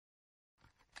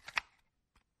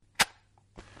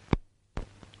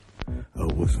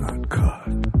was not caught,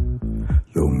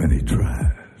 though many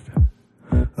tried.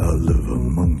 I'll live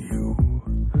among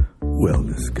you, well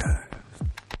disguised.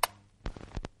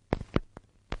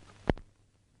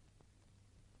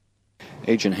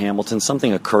 Agent Hamilton,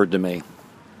 something occurred to me.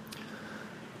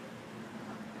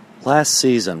 Last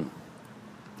season,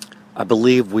 I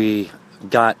believe we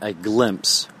got a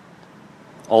glimpse,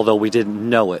 although we didn't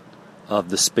know it, of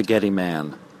the Spaghetti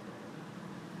Man.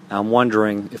 I'm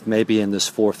wondering if maybe in this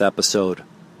fourth episode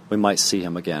we might see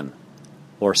him again,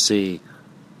 or see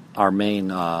our main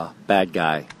bad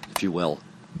guy, if you will.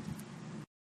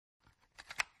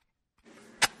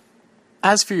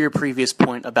 As for your previous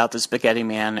point about the Spaghetti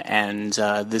Man and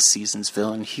this season's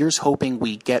villain, here's hoping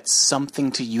we get something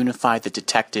to unify the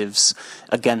detectives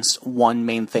against one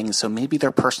main thing, so maybe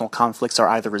their personal conflicts are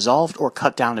either resolved or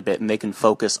cut down a bit and they can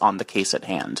focus on the case at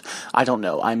hand. I don't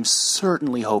know. I'm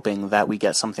certainly hoping that we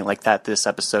get something like that this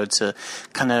episode to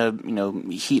kind of,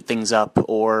 heat things up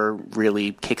or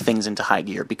really kick things into high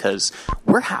gear, because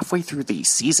we're halfway through the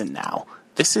season now.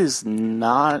 This is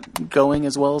not going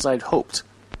as well as I'd hoped.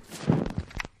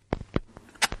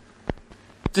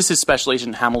 This is Special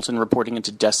Agent Hamilton reporting into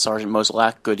Desk Sergeant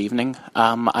Mozolak. Good evening.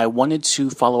 I wanted to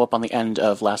follow up on the end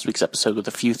of last week's episode with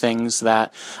a few things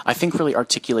that I think really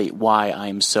articulate why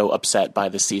I'm so upset by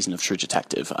this season of True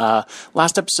Detective.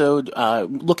 Last episode,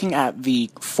 looking at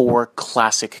the 4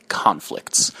 classic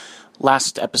conflicts.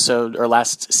 Last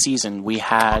season, we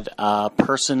had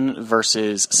person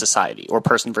versus society, or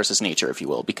person versus nature, if you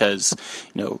will, because,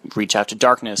 reach out to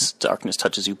darkness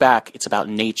touches you back. It's about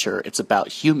nature. It's about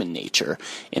human nature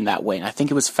in that way. And I think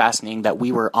it was fascinating that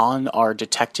we were on our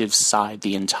detective's side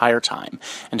the entire time.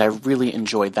 And I really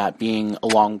enjoyed that, being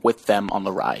along with them on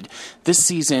the ride. This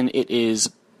season, it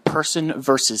is person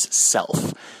versus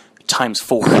self, times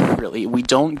 4, really. We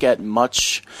don't get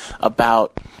much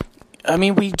about...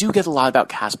 we do get a lot about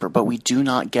Casper, but we do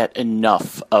not get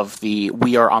enough of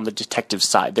we are on the detective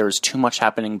side. There is too much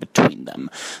happening between them.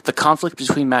 The conflict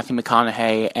between Matthew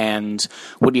McConaughey and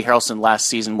Woody Harrelson last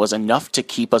season was enough to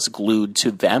keep us glued to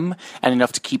them, and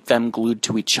enough to keep them glued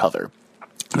to each other.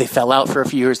 They fell out for a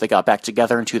few years. They got back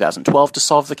together in 2012 to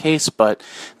solve the case, but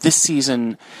this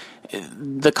season,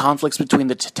 the conflicts between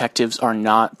the detectives are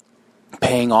not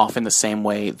paying off in the same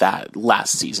way that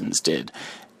last season's did.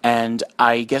 And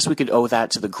I guess we could owe that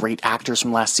to the great actors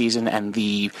from last season and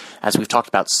as we've talked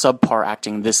about, subpar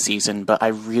acting this season, but I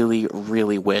really,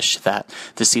 really wish that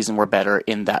this season were better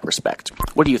in that respect.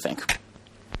 What do you think?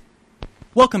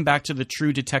 Welcome back to the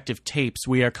True Detective tapes.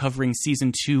 We are covering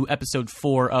Season 2, Episode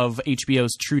 4 of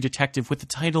HBO's True Detective with the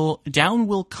title, Down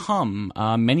Will Come.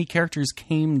 Many characters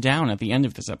came down at the end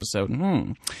of this episode.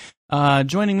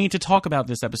 Joining me to talk about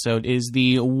this episode is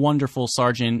the wonderful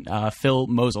Sergeant Phil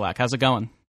Mozolak. How's it going?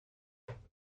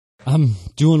 I'm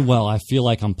doing well. I feel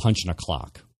like I'm punching a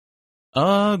clock.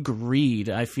 Agreed.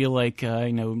 I feel like,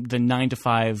 the 9 to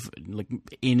 5,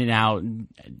 in and out.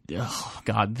 Oh,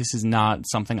 God, this is not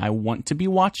something I want to be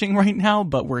watching right now,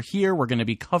 but we're here. We're going to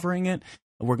be covering it.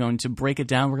 We're going to break it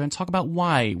down. We're going to talk about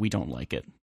why we don't like it.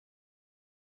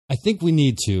 I think we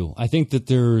need to. I think that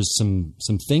there's some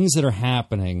things that are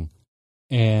happening,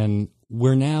 and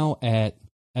we're now at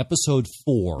episode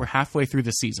 4. We're halfway through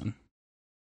the season.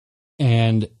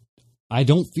 And I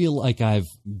don't feel like I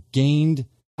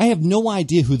have no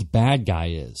idea who the bad guy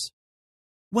is.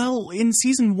 Well, in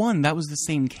Season 1, that was the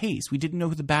same case. We didn't know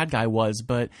who the bad guy was,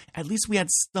 but at least we had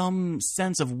some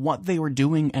sense of what they were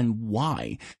doing and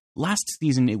why. Last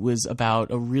season, it was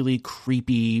about a really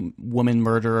creepy woman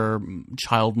murderer,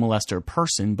 child molester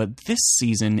person, but this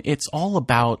season, it's all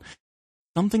about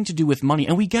something to do with money.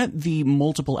 And we get the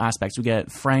multiple aspects. We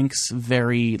get Frank's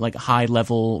very high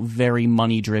level, very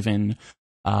money driven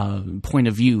point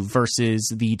of view versus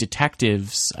the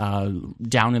detectives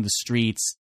down in the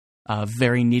streets,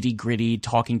 very nitty gritty,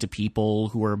 talking to people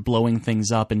who are blowing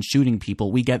things up and shooting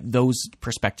people. We get those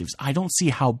perspectives. I don't see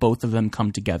how both of them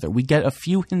come together. We get a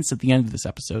few hints at the end of this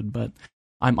episode, but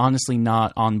I'm honestly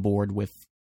not on board with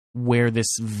where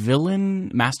this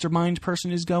villain mastermind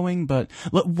person is going. But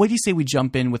what do you say we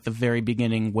jump in with the very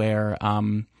beginning where,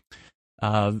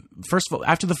 first of all,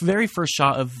 after the very first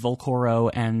shot of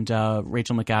Volcoro and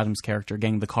Rachel McAdams' character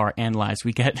getting the car analyzed,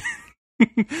 we get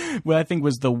what I think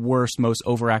was the worst, most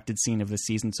overacted scene of the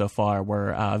season so far,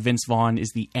 where Vince Vaughn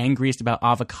is the angriest about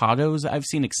avocados I've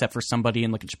seen, except for somebody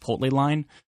in a Chipotle line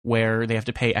where they have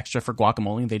to pay extra for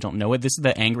guacamole and they don't know it. This is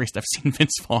the angriest I've seen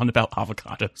Vince Vaughn about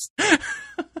avocados.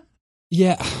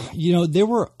 Yeah, there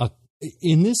were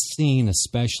in this scene,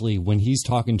 especially when he's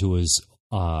talking to his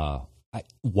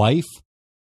wife,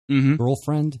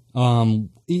 girlfriend.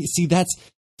 See,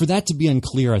 for that to be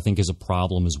unclear, I think is a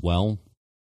problem as well.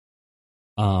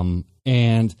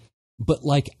 But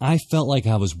like I felt like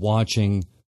I was watching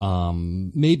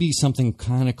maybe something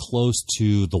kind of close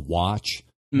to The Watch,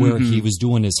 where he was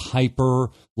doing his hyper,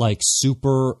 like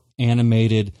super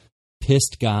animated,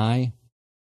 pissed guy,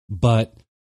 but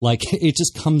like it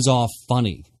just comes off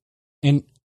funny. And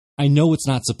I know it's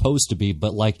not supposed to be,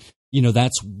 but like, you know,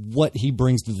 that's what he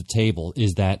brings to the table,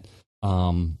 is that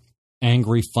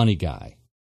angry, funny guy.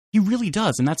 He really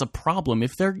does, and that's a problem.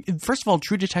 First of all,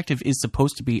 True Detective is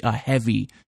supposed to be a heavy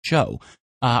show.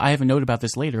 I have a note about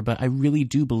this later, but I really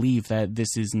do believe that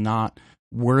this is not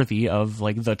worthy of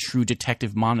like the True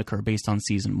Detective moniker based on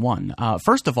season 1.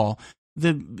 First of all,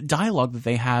 the dialogue that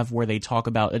they have where they talk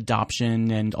about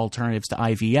adoption and alternatives to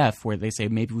IVF, where they say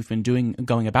maybe we've been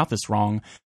going about this wrong.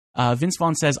 Vince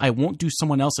Vaughn says, "I won't do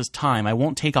someone else's time. I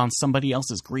won't take on somebody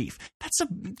else's grief." That's a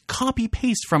copy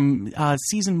paste from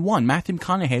season 1. Matthew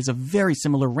McConaughey has a very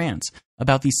similar rant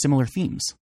about these similar themes.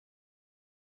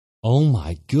 Oh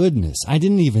my goodness! I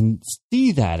didn't even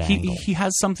see that angle. He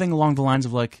has something along the lines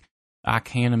of like, "I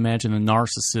can't imagine the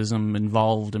narcissism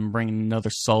involved in bringing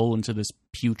another soul into this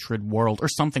putrid world," or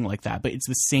something like that. But it's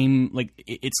the same, like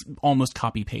it's almost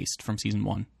copy paste from season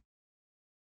 1.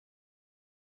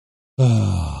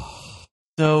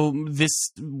 So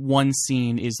this one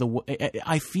scene is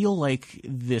I feel like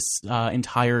this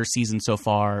entire season so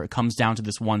far comes down to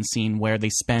this one scene where they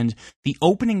spend the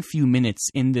opening few minutes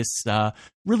in this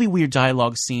really weird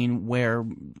dialogue scene where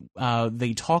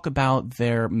they talk about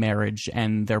their marriage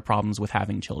and their problems with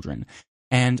having children.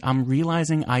 And I'm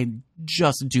realizing I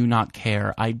just do not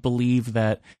care. I believe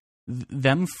that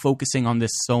them focusing on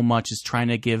this so much is trying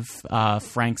to give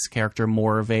Frank's character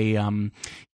more of a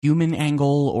human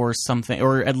angle or something,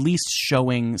 or at least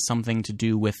showing something to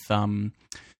do with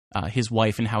his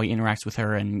wife and how he interacts with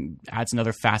her, and adds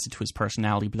another facet to his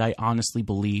personality. But I honestly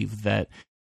believe that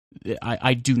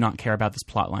I do not care about this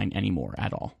plotline anymore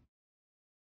at all.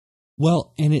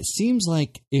 Well, and it seems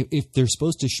like if they're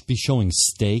supposed to be showing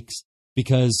stakes,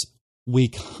 because we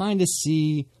kind of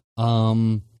see,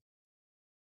 going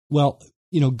a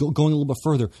little bit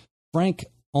further, Frank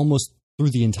almost through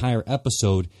the entire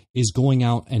episode is going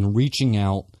out and reaching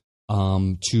out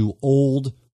to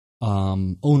old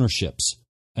ownerships,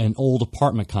 an old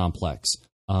apartment complex,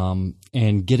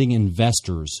 and getting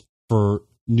investors for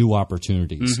new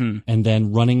opportunities, and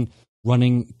then running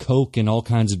coke and all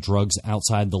kinds of drugs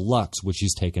outside the Lux, which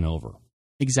he's taken over.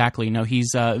 Exactly. No, he's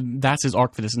that's his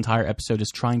arc for this entire episode, is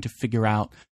trying to figure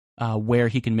out where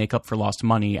he can make up for lost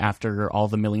money after all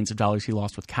the millions of dollars he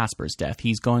lost with Casper's death.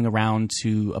 He's going around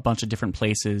to a bunch of different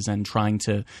places and trying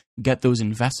to get those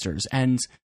investors. And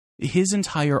his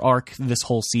entire arc this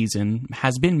whole season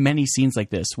has been many scenes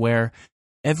like this, where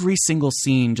every single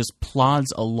scene just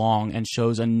plods along and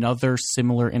shows another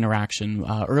similar interaction.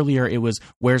 Earlier it was,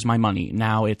 "Where's my money?"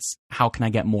 Now it's, "How can I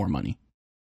get more money?"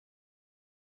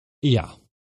 Yeah.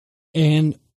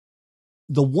 And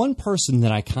the one person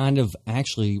that I kind of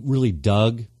actually really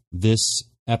dug this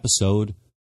episode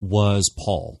was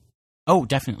Paul. Oh,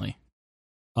 definitely.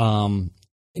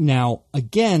 Now,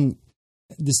 again,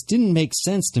 this didn't make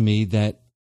sense to me that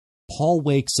Paul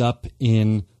wakes up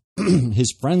in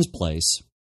his friend's place,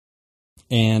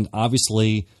 and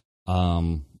obviously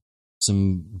some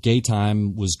gay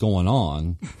time was going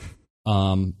on.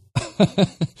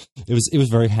 It was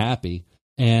very happy,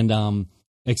 and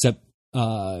except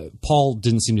Paul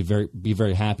didn't seem to be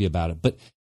very happy about it. But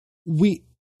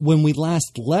when we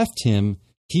last left him,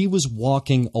 he was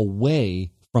walking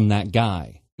away from that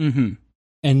guy, and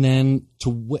then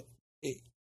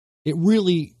it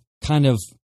really kind of,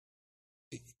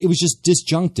 it was just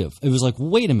disjunctive. It was like,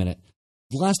 wait a minute.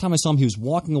 The last time I saw him, he was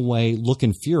walking away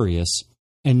looking furious,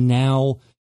 and now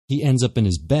he ends up in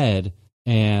his bed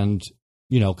and,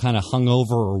 kind of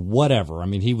hungover or whatever. I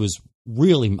mean, he was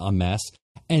really a mess.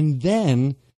 And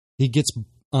then he gets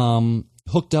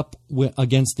hooked up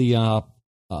against the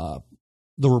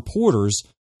reporters,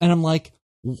 and I'm like,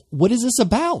 what is this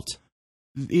about?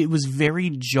 It was very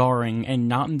jarring, and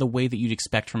not in the way that you'd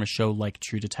expect from a show like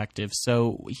True Detective.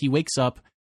 So he wakes up,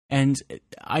 and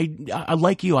I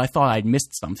like you, I thought I'd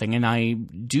missed something, and I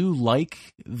do like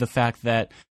the fact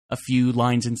that a few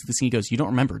lines into the scene he goes, "You don't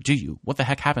remember, do you? What the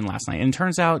heck happened last night?" And it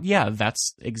turns out, yeah,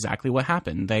 that's exactly what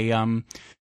happened. They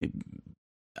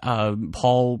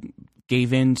Paul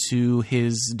gave in to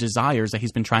his desires that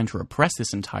he's been trying to repress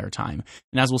this entire time.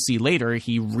 And as we'll see later,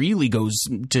 he really goes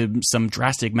to some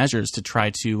drastic measures to try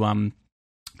to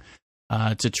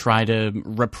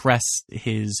repress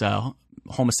his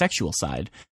homosexual side.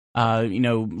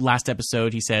 Last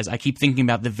episode he says, "I keep thinking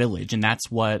about the village," and that's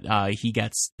what he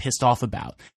gets pissed off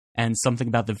about. and something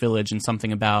about the village and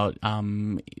something about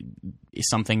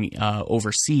something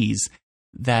overseas,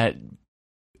 that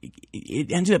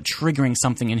it ended up triggering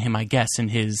something in him, I guess, in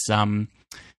his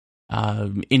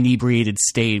inebriated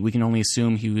state. We can only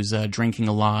assume he was drinking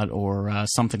a lot or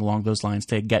something along those lines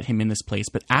to get him in this place.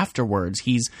 But afterwards,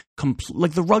 he's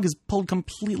like the rug is pulled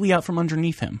completely out from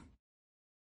underneath him.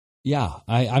 Yeah,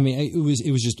 I mean,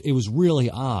 it was really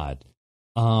odd.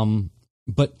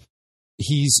 But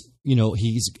he's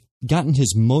gotten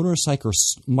his motorcycle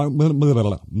stolen.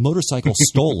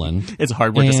 It's a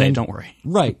hard word to say, don't worry.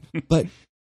 Right. But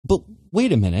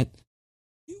wait a minute.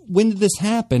 When did this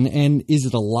happen? And is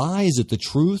it a lie? Is it the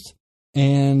truth?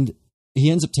 And he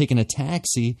ends up taking a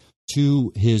taxi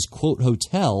to his quote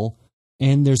hotel,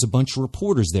 and there's a bunch of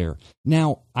reporters there.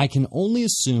 Now, I can only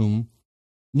assume.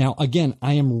 Now, again,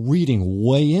 I am reading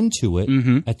way into it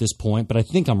at this point, but I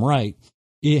think I'm right.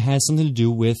 It has something to do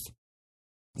with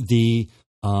the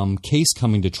case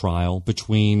coming to trial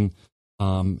between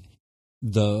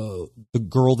the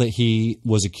girl that he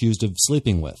was accused of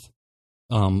sleeping with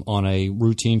on a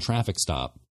routine traffic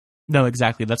stop. No,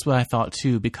 exactly. That's what I thought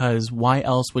too, because why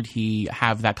else would he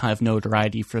have that kind of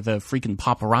notoriety for the freaking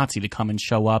paparazzi to come and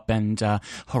show up and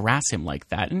harass him like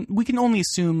that? And we can only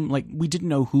assume, like, we didn't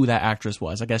know who that actress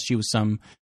was. I guess she was some,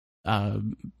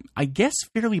 I guess,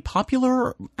 fairly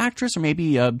popular actress, or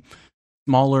maybe a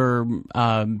smaller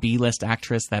B-list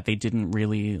actress that they didn't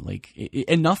really, like,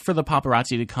 enough for the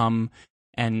paparazzi to come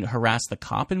and harass the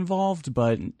cop involved,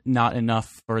 but not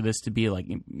enough for this to be like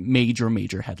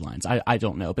major headlines. I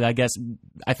don't know, but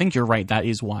I think you're right. That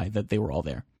is why that they were all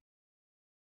there.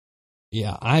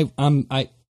 Yeah, and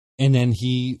then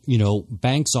he,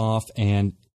 banks off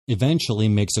and eventually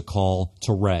makes a call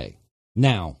to Ray.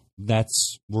 Now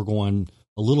we're going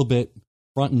a little bit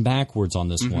front and backwards on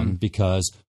this one, because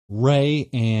Ray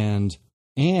and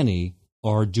Annie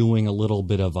are doing a little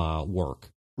bit of work.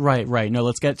 Right. No,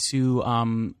 let's get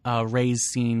to Ray's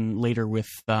scene later with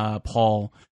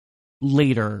Paul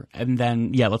later, and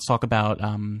then let's talk about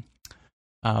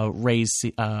Ray's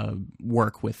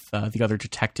work with the other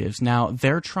detectives. Now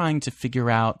they're trying to figure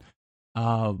out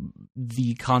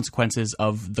the consequences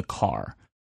of the car.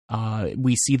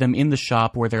 We see them in the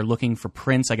shop where they're looking for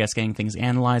prints, I guess, getting things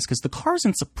analyzed, because the car's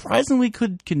in surprisingly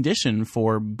good condition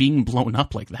for being blown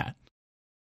up like that.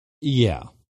 Yeah.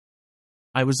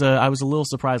 I was a little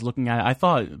surprised looking at it.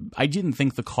 I didn't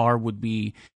think the car would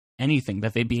be anything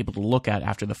that they'd be able to look at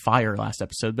after the fire last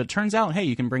episode, but it turns out, hey,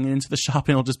 you can bring it into the shop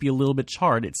and it'll just be a little bit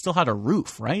charred. It still had a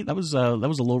roof, right? That was a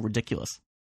little ridiculous.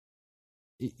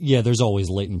 Yeah, there's always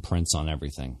latent prints on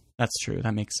everything. That's true.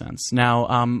 That makes sense. Now,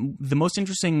 the most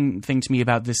interesting thing to me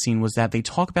about this scene was that they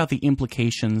talk about the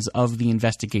implications of the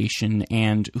investigation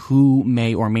and who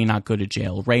may or may not go to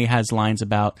jail. Ray has lines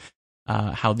about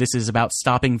how this is about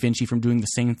stopping Vinci from doing the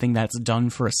same thing that's done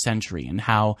for a century, and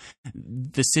how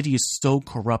the city is so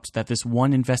corrupt that this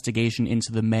one investigation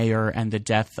into the mayor and the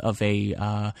death of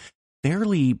a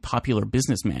fairly popular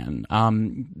businessman,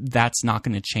 that's not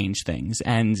going to change things.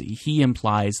 And he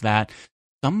implies that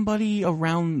somebody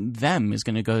around them is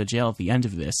going to go to jail at the end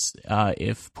of this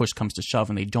if push comes to shove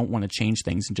and they don't want to change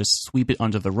things and just sweep it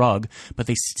under the rug, but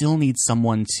they still need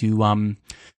someone to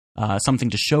something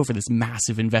to show for this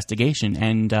massive investigation.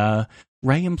 And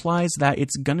Ray implies that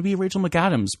it's going to be Rachel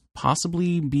McAdams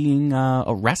possibly being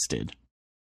arrested.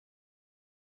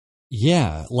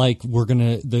 Yeah, like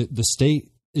the state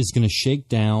is going to shake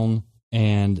down,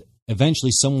 and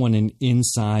eventually someone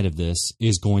inside of this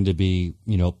is going to be,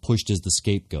 pushed as the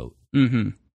scapegoat.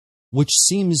 Mm-hmm. Which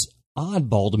seems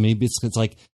oddball to me, because it's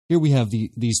like, here we have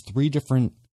these three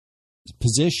different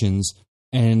positions,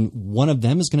 and one of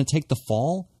them is going to take the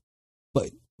fall.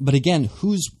 But again,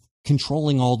 who's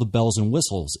controlling all the bells and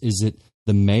whistles? Is it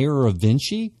the mayor of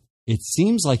Vinci? It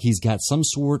seems like he's got some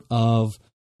sort of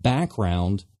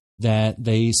background that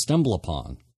they stumble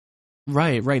upon.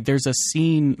 Right. There's a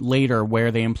scene later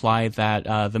where they imply that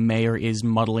the mayor is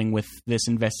muddling with this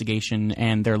investigation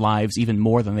and their lives even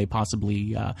more than they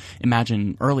possibly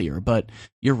imagined earlier. But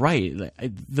you're right.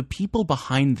 The people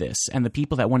behind this and the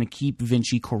people that want to keep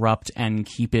Vinci corrupt and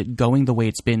keep it going the way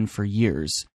it's been for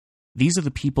years, these are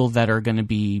the people that are going to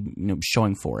be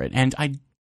showing for it. And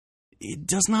it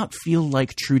does not feel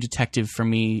like True Detective for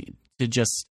me to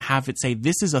just have it say,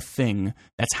 this is a thing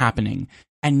that's happening,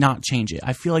 and not change it.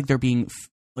 I feel like they're being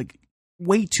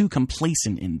way too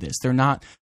complacent in this. They're not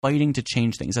fighting to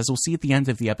change things. As we'll see at the end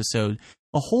of the episode,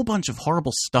 a whole bunch of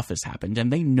horrible stuff has happened,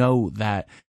 and they know that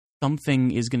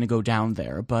something is going to go down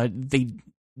there, but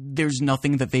there's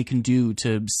nothing that they can do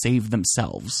to save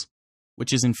themselves,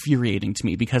 which is infuriating to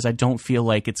me, because I don't feel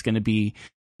like it's going to be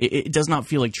it does not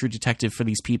feel like True Detective for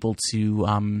these people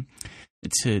to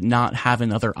not have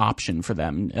another option for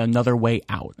them, another way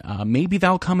out. Maybe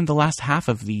that'll come in the last half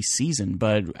of the season,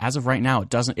 but as of right now, it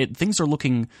doesn't. Things are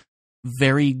looking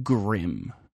very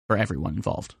grim for everyone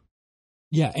involved.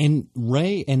 Yeah, and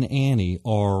Ray and Annie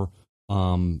are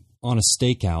on a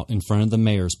stakeout in front of the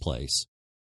mayor's place,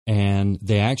 and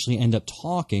they actually end up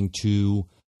talking to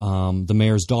the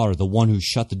mayor's daughter, the one who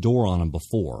shut the door on him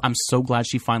before. I'm so glad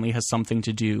she finally has something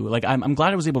to do. Like, I'm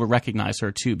glad I was able to recognize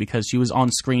her too, because she was on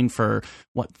screen for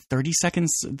 30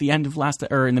 seconds at the end of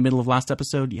in the middle of last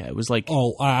episode. Yeah, it was like,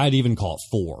 oh, I'd even call it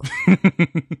 4.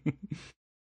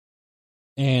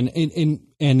 and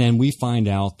then we find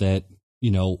out that,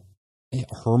 you know,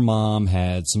 her mom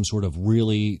had some sort of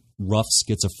really rough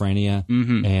schizophrenia,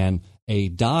 and a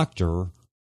doctor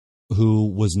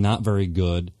who was not very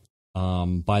good,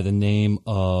 by the name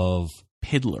of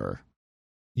Pidler.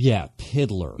 Yeah,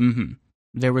 Pidler.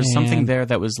 There was something there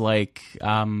that was like,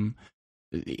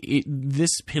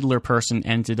 this Pidler person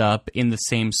ended up in the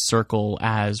same circle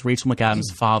as Rachel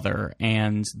McAdams' father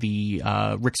and the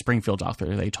Rick Springfield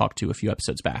doctor they talked to a few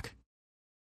episodes back.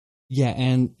 Yeah,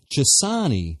 and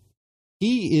Chisani,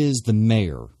 he is the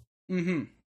mayor.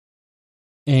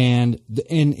 And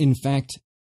in fact,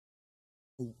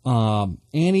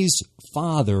 Annie's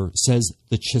father says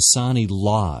the Chisani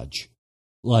Lodge.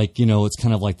 Like, you know, it's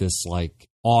kind of like this, like,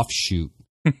 offshoot.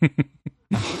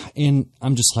 And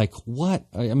I'm just like, what?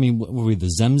 I mean, were we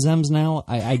the Zemzems now?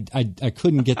 I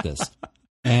couldn't get this.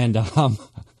 And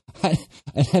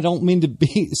I don't mean to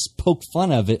poke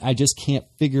fun of it. I just can't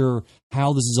figure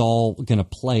how this is all going to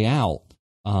play out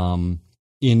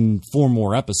in 4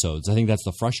 more episodes. I think that's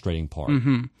the frustrating part.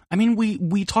 I mean,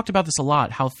 we talked about this a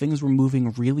lot, how things were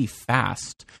moving really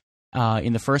fast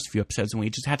in the first few episodes, and we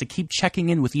just had to keep checking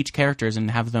in with each characters and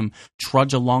have them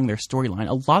trudge along their storyline.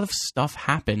 A lot of stuff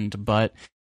happened, but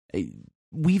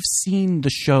we've seen the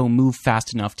show move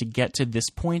fast enough to get to this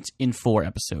point in 4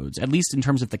 episodes, at least in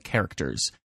terms of the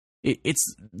characters.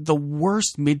 It's the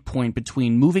worst midpoint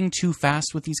between moving too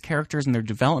fast with these characters and their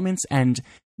developments and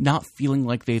not feeling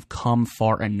like they've come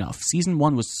far enough. Season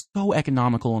 1 was so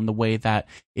economical in the way that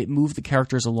it moved the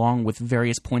characters along with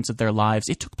various points of their lives.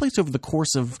 It took place over the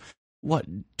course of,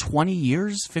 20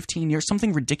 years, 15 years,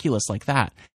 something ridiculous like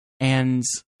that. And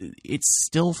it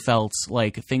still felt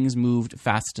like things moved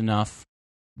fast enough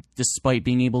despite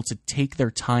being able to take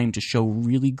their time to show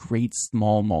really great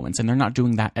small moments. And they're not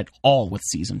doing that at all with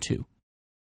Season 2.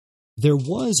 There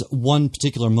was one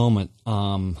particular moment,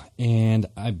 and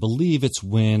I believe it's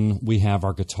when we have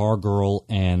our guitar girl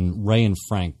and Ray and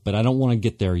Frank, but I don't want to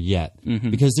get there yet,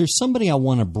 because there's somebody I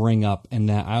want to bring up and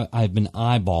that I've been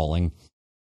eyeballing,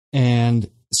 and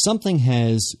something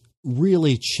has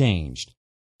really changed.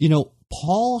 You know,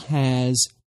 Paul has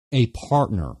a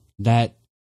partner, that,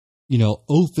 you know,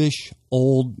 oafish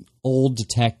old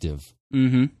detective,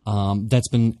 that's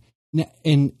been...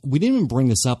 And we didn't even bring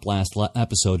this up last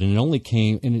episode, and it only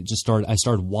came, and it just started. I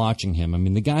started watching him. I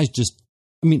mean, the guy's just,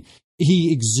 I mean,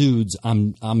 he exudes,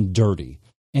 I'm dirty.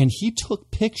 And he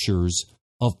took pictures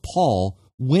of Paul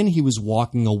when he was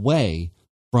walking away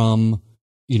from,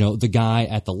 you know, the guy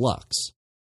at the Lux.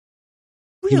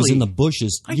 Really? He was in the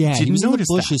bushes. He was in the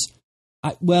bushes.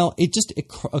 It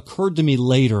occurred to me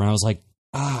later, and I was like,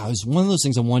 it was one of those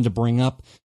things I wanted to bring up,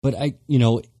 but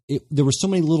there were so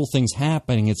many little things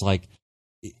happening. It's like,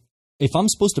 if I'm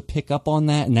supposed to pick up on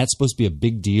that and that's supposed to be a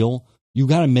big deal, you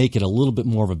got to make it a little bit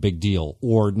more of a big deal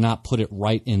or not put it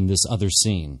right in this other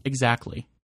scene. Exactly.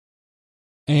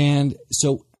 And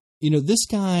so, you know, this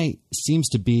guy seems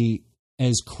to be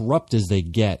as corrupt as they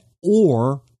get,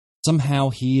 or somehow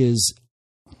he is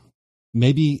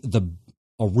maybe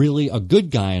a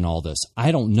good guy in all this.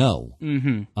 I don't know.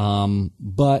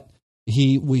 But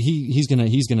he's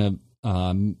gonna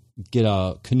get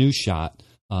a canoe shot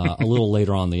a little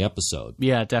later on in the episode.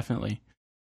 Yeah, definitely.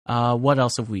 What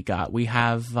else have we got? We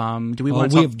have. Do we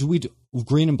want to talk? Do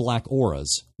green and black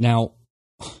auras? Now,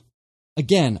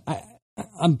 again,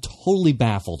 I'm totally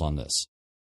baffled on this.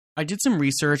 I did some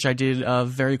research. I did a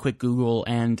very quick Google,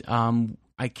 and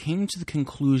I came to the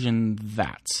conclusion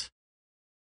that,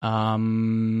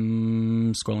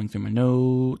 scrolling through my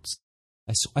notes.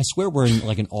 I swear we're in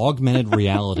like an augmented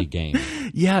reality game.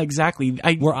 Yeah, exactly.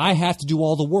 Where I have to do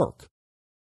all the work.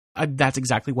 That's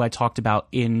exactly what I talked about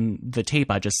in the tape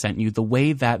I just sent you. The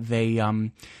way that they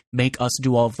make us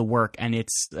do all of the work, and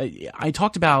it's. I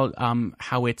talked about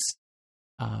how it's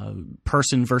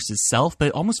person versus self, but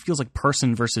it almost feels like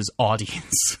person versus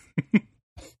audience.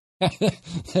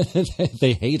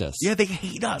 They hate us. Yeah, they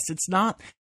hate us. It's not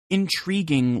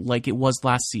intriguing like it was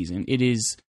last season. It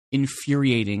is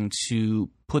infuriating to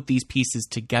put these pieces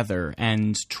together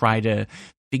and try to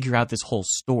figure out this whole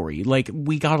story. Like,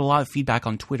 we got a lot of feedback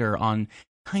on Twitter on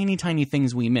tiny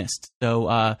things we missed.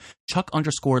 So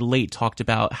Chuck_late talked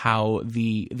about how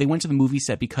they went to the movie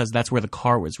set because that's where the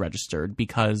car was registered,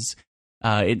 because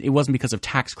it wasn't because of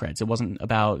tax credits. It wasn't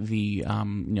about the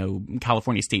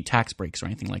California state tax breaks or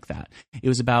anything like that. It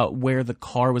was about where the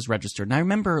car was registered. And I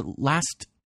remember last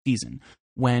season,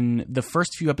 when the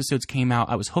first few episodes came out,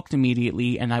 I was hooked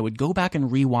immediately, and I would go back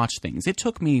and rewatch things. It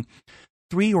took me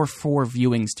 3 or 4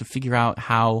 viewings to figure out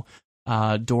how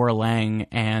Dora Lang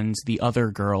and the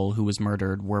other girl who was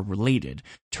murdered were related.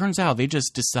 Turns out they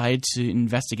just decided to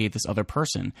investigate this other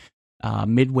person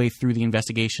midway through the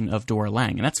investigation of Dora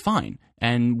Lang, and that's fine.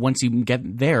 And once you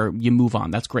get there, you move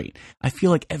on. That's great. I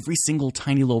feel like every single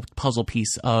tiny little puzzle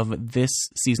piece of this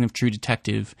season of True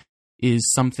Detective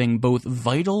is something both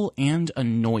vital and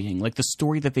annoying. Like, the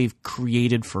story that they've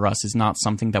created for us is not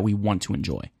something that we want to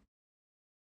enjoy.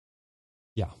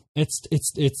 Yeah,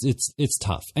 it's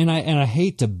tough, and I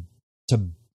hate to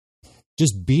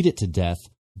just beat it to death,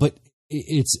 but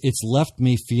it's left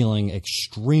me feeling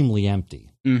extremely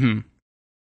empty. Mm-hmm.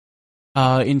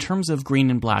 In terms of green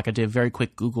and black, I did a very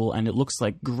quick Google, and it looks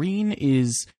like green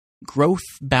is growth,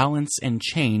 balance, and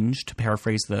change, to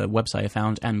paraphrase the website I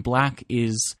found, and black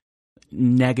is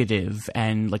negative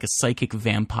and like a psychic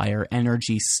vampire,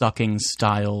 energy-sucking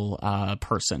style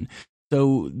person.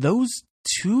 So those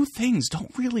two things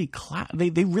don't really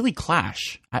they really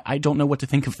clash. I don't know what to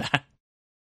think of that.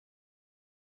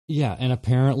 Yeah, and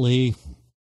apparently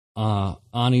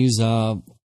Ani's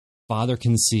father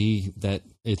can see that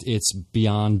it's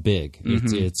beyond big.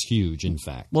 Mm-hmm. It's huge, in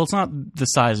fact. Well, it's not the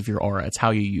size of your aura, it's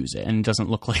how you use it, and it doesn't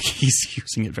look like he's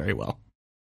using it very well.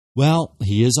 Well,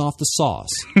 he is off the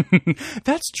sauce.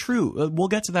 That's true. We'll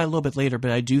get to that a little bit later, but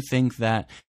I do think that,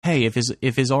 hey, if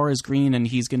his aura is green and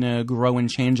he's going to grow and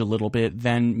change a little bit,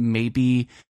 then maybe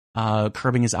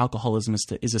curbing his alcoholism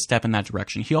is a step in that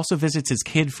direction. He also visits his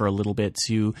kid for a little bit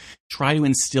to try to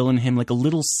instill in him like a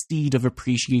little seed of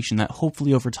appreciation that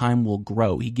hopefully over time will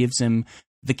grow. He gives him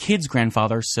the kid's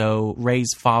grandfather, so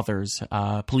Ray's father's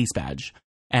police badge.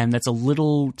 And that's a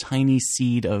little tiny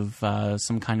seed of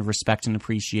some kind of respect and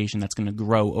appreciation that's going to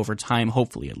grow over time,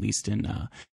 hopefully, at least in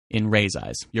Ray's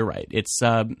eyes. You're right. It's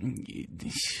I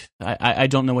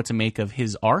don't know what to make of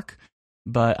his arc,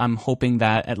 but I'm hoping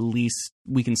that at least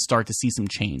we can start to see some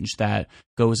change that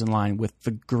goes in line with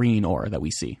the green aura that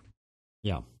we see.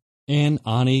 Yeah. And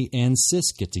Ani and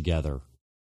Sis get together.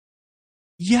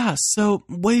 Yeah, so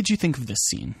what did you think of this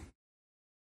scene?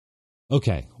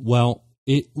 Okay, well,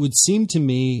 it would seem to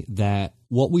me that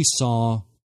what we saw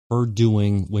her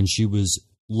doing when she was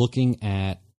looking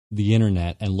at the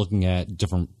internet and looking at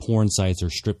different porn sites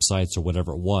or strip sites or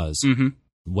whatever it was, mm-hmm.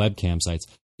 webcam sites,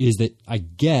 is that I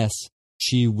guess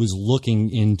she was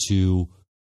looking into,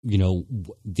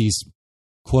 these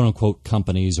quote-unquote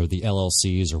companies or the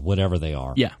LLCs or whatever they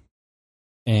are. Yeah.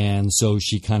 And so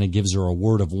she kind of gives her a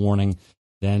word of warning,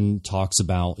 then talks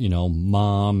about,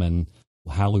 mom and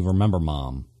how we remember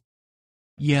mom.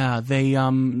 Yeah, they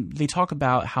talk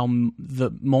about how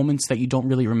the moments that you don't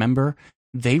really remember,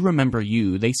 they remember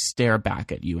you. They stare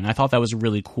back at you. And I thought that was a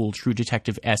really cool True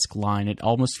Detective-esque line. It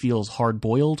almost feels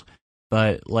hard-boiled,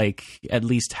 but at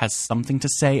least has something to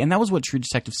say. And that was what True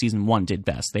Detective Season 1 did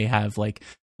best. They have a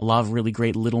lot of really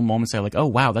great little moments that are like, oh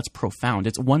wow, that's profound.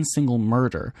 It's one single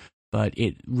murder, but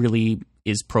it really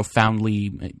is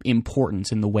profoundly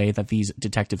important in the way that these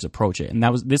detectives approach it. And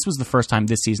this was the first time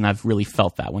this season I've really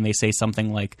felt that, when they say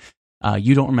something like,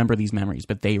 you don't remember these memories,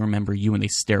 but they remember you and they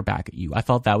stare back at you. I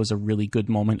thought that was a really good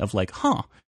moment of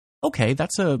okay,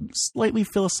 that's a slightly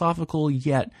philosophical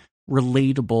yet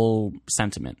relatable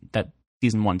sentiment that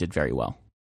Season 1 did very well.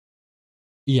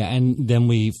 Yeah, and then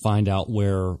we find out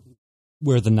where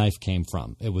the knife came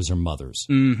from. It was her mother's.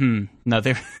 Mm-hmm. No,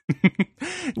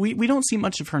 we don't see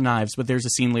much of her knives, but there's a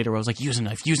scene later where I was like, use a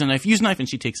knife, and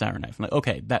she takes out her knife. I'm like,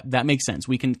 okay, that makes sense.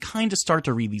 We can kind of start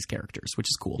to read these characters, which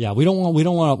is cool. Yeah, we don't want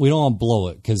to blow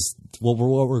it, because what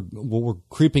we're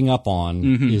creeping up on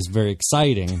mm-hmm. is very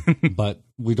exciting, but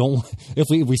we don't. If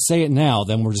we say it now,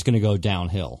 then we're just going to go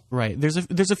downhill. Right. There's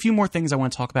a few more things I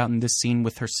want to talk about in this scene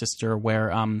with her sister,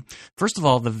 where first of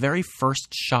all, the very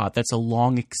first shot, that's a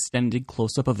long extended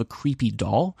close up of a creepy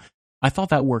doll. I thought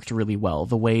that worked really well.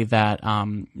 The way that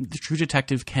the True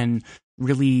Detective can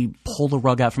really pull the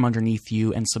rug out from underneath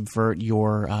you and subvert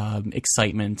your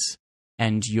excitement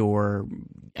and your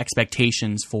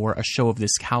expectations for a show of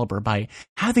this caliber by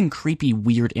having creepy,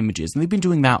 weird images. And they've been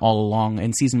doing that all along.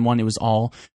 In season 1, it was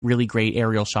all really great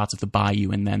aerial shots of the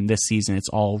bayou. And then this season, it's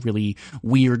all really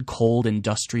weird, cold,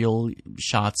 industrial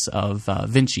shots of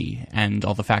Vinci and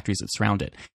all the factories that surround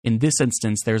it. In this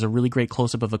instance, there's a really great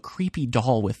close-up of a creepy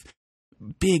doll with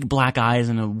big black eyes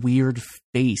and a weird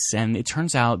face. And it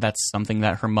turns out that's something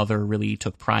that her mother really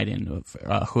took pride in,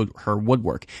 her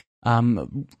woodwork.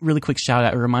 Really quick shout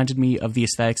out. It reminded me of the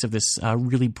aesthetics of this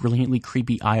really brilliantly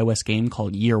creepy iOS game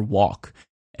called Year Walk.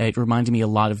 It reminded me a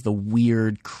lot of the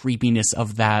weird creepiness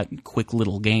of that quick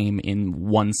little game in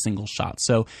one single shot.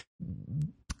 So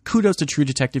kudos to True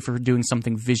Detective for doing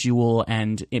something visual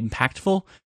and impactful.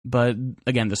 But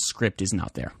again, the script is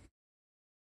not there.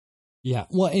 Yeah.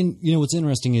 Well, and what's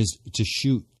interesting is to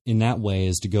shoot in that way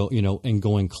is to go, and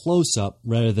going close up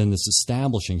rather than this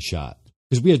establishing shot.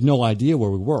 Because we had no idea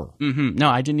where we were. Mm-hmm. No,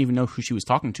 I didn't even know who she was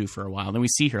talking to for a while. Then we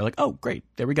see her like, oh, great,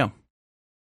 there we go.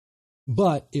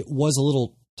 But it was a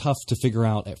little tough to figure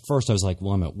out at first. I was like,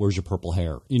 well, where's your purple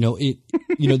hair?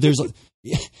 There's,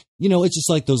 it's just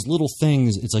like those little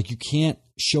things. It's like you can't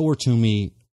show her to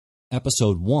me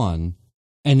episode 1.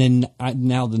 And then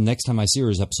now the next time I see her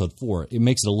is episode 4. It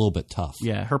makes it a little bit tough.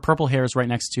 Yeah, her purple hair is right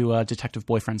next to Detective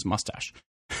Boyfriend's mustache.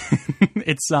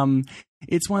 It's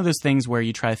one of those things where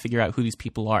you try to figure out who these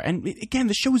people are. And again,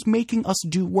 the show is making us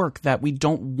do work that we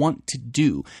don't want to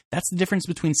do. That's the difference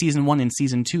between season 1 and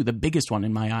season 2. The biggest one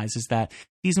in my eyes is that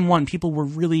season 1, people were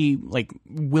really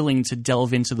willing to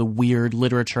delve into the weird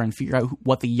literature and figure out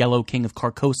what the Yellow King of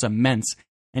Carcosa meant.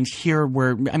 And here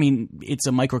it's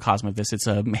a microcosm of this. It's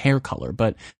a hair color,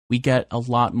 but we get a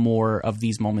lot more of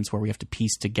these moments where we have to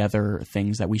piece together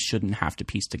things that we shouldn't have to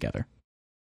piece together.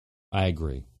 I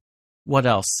agree. What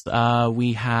else?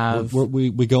 We have...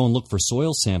 We go and look for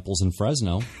soil samples in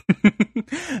Fresno.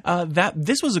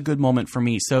 This was a good moment for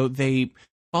me. So they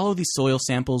follow these soil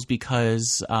samples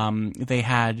because they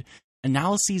had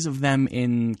analyses of them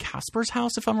in Casper's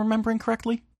house, if I'm remembering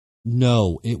correctly.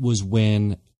 No, it was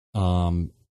when...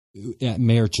 at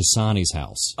Mayor Chisani's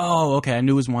house. Oh, okay. I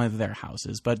knew it was one of their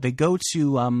houses. But they go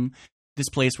to this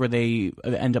place where they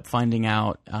end up finding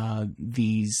out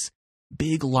these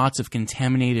big lots of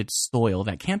contaminated soil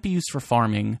that can't be used for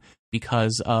farming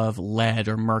because of lead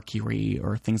or mercury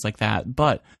or things like that.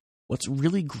 But what's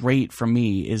really great for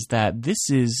me is that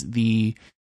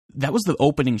that was the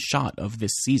opening shot of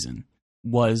this season,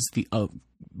 was the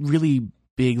really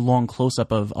big long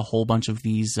close-up of a whole bunch of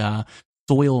these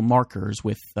soil markers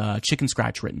with chicken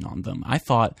scratch written on them. I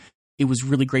thought it was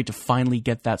really great to finally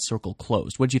get that circle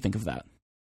closed. What did you think of that?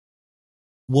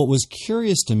 What was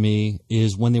curious to me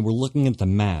is when they were looking at the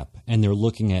map and they're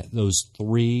looking at those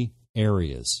 3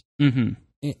 areas.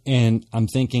 Mm-hmm. And I'm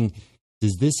thinking,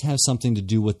 does this have something to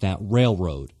do with that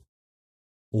railroad?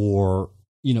 Or,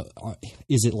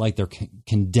 is it like they're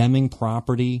condemning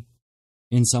property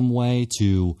in some way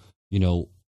to,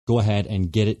 go ahead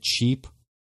and get it cheap?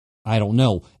 I don't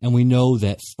know. And we know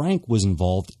that Frank was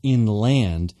involved in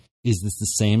land. Is this the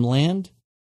same land?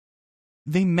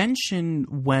 They mention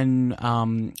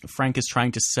when Frank is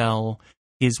trying to sell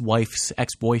his wife's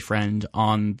ex-boyfriend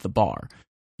on the bar.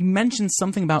 He mentions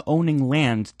something about owning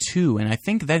land, too, and I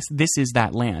think this is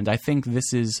that land. I think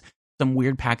this is some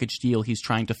weird package deal he's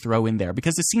trying to throw in there,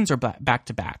 because the scenes are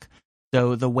back-to-back.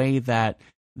 So the way that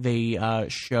they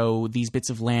show these bits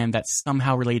of land that's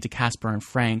somehow related to Casper and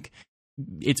Frank,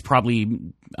 it's probably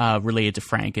related to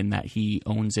Frank in that he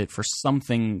owns it for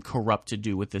something corrupt to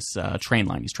do with this train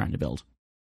line he's trying to build.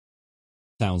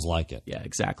 Sounds like it. Yeah,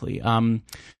 exactly.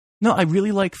 No, I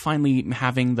really like finally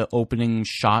having the opening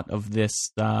shot of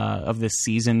this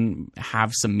season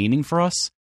have some meaning for us,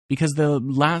 because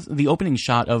the opening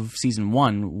shot of season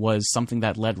 1 was something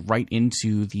that led right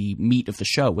into the meat of the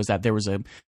show, was that there was a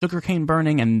sugarcane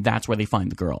burning and that's where they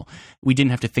find the girl. We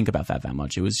didn't have to think about that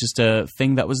much. It was just a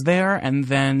thing that was there, and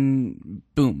then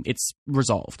boom, it's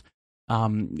resolved.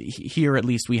 Here, at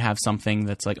least, we have something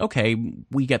that's like, okay,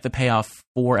 we get the payoff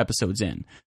 4 episodes in.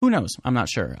 Who knows? I'm not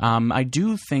sure. I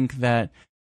do think that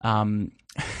when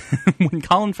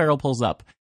Colin Farrell pulls up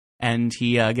and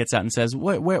he gets out and says,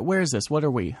 where is this? What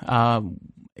are we?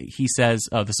 He says,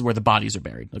 oh, this is where the bodies are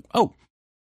buried. Like, oh,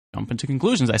 jump into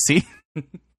conclusions, I see.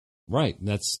 Right.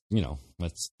 That's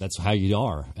how you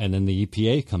are. And then the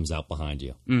EPA comes out behind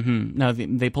you. Mm-hmm. Now,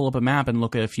 they pull up a map and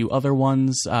look at a few other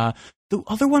ones. The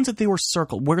other ones that they were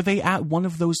circled, were they at one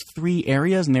of those 3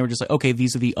 areas? And they were just like, okay,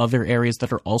 these are the other areas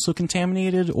that are also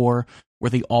contaminated? Or were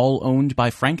they all owned by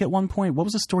Frank at one point? What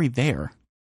was the story there?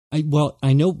 I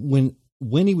know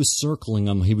when he was circling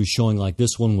them, he was showing like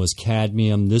this one was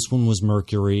cadmium, this one was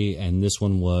mercury, and this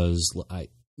one was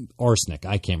arsenic.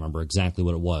 I can't remember exactly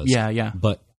what it was. Yeah.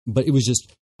 But it was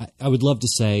just, I would love to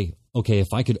say, okay,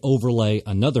 if I could overlay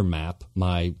another map,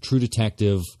 my True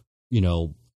Detective,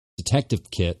 detective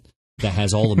kit that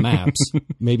has all the maps,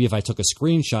 maybe if I took a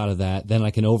screenshot of that, then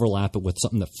I can overlap it with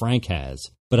something that Frank has.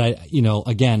 But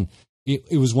again,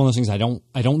 it was one of those things I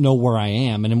don't know where I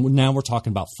am. And now we're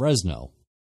talking about Fresno.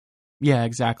 Yeah,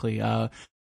 exactly.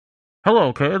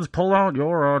 Hello, kids. Pull out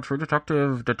your True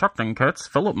Detective detecting kits.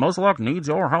 Philip Mozolak needs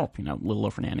your help. Little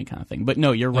Orphan Annie kind of thing. But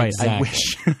no, you're right.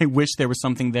 Exactly. I wish there was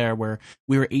something there where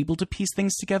we were able to piece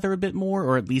things together a bit more,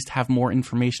 or at least have more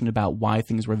information about why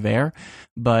things were there.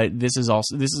 But this is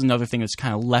another thing that's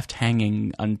kind of left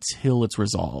hanging until it's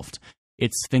resolved.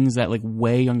 It's things that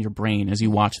weigh on your brain as you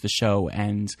watch the show,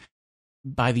 and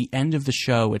by the end of the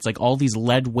show, it's all these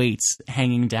lead weights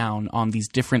hanging down on these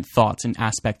different thoughts and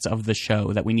aspects of the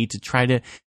show that we need to try to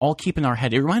all keep in our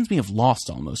head. It reminds me of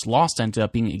Lost almost. Lost ended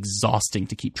up being exhausting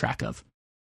to keep track of.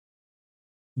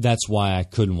 That's why I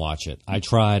couldn't watch it. I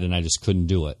tried and I just couldn't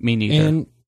do it. Me neither. And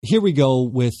here we go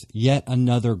with yet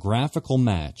another graphical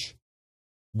match.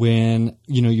 When,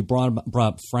 you brought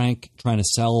up Frank trying to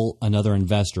sell another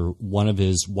investor, one of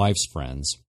his wife's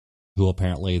friends, who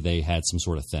apparently they had some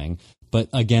sort of thing. But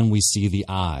again, we see the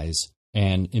eyes,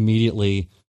 and immediately,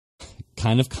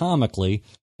 kind of comically,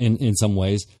 in some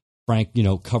ways, Frank,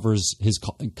 covers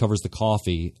the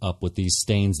coffee up with these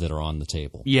stains that are on the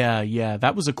table. Yeah,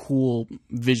 that was a cool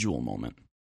visual moment.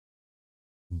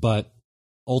 But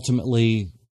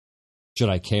ultimately, should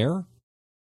I care?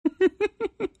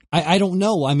 I don't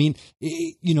know. I mean,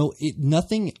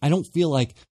 nothing. I don't feel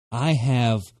like I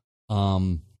have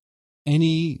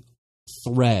any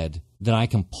thread that I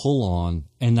can pull on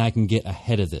and I can get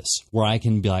ahead of this, where I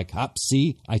can be like,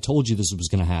 see, I told you this was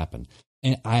going to happen.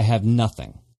 And I have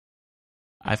nothing.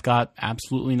 I've got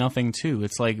absolutely nothing, too.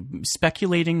 It's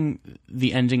speculating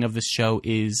the ending of this show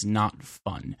is not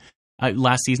fun.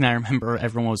 Last season, I remember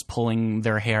everyone was pulling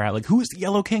their hair out. Who is the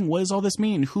Yellow King? What does all this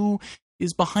mean? Who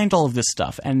is behind all of this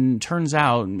stuff? And turns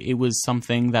out it was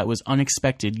something that was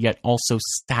unexpected, yet also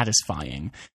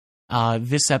satisfying.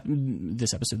 This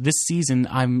season,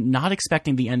 I'm not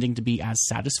expecting the ending to be as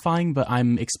satisfying, but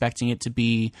I'm expecting it to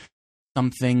be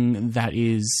something that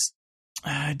is,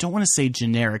 I don't want to say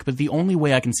generic, but the only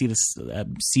way I can see this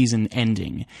season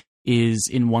ending is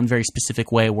in one very specific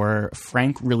way, where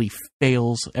Frank really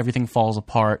fails, everything falls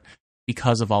apart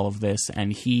because of all of this,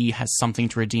 and he has something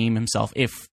to redeem himself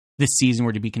if this season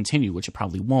were to be continued, which it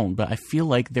probably won't. But I feel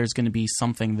like there's going to be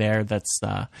something there that's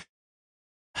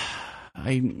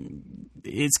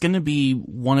it's going to be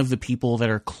one of the people that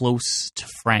are close to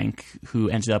Frank who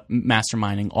ended up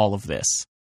masterminding all of this.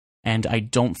 And I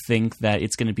don't think that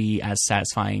it's going to be as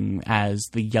satisfying as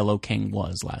the Yellow King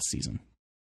was last season.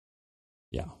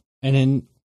 Yeah. And then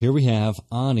here we have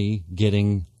Ani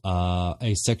getting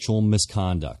a sexual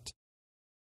misconduct.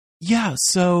 Yeah,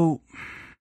 so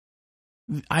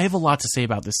I have a lot to say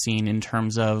about this scene in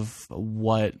terms of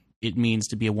what it means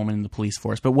to be a woman in the police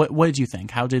force. But what did you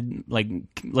think?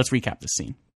 Let's recap this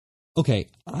scene. Okay,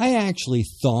 I actually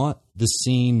thought the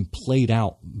scene played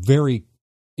out very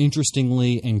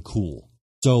interestingly and cool.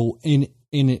 So in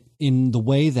the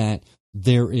way that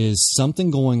there is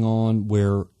something going on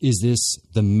where, is this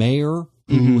the mayor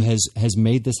who has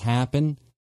made this happen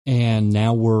and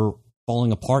now we're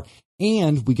falling apart?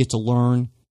 And we get to learn,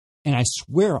 and I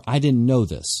swear I didn't know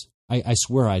this. I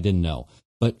swear I didn't know.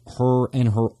 But her and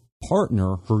her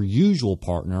partner, her usual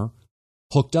partner,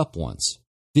 hooked up once.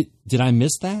 Did I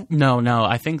miss that? No.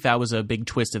 I think that was a big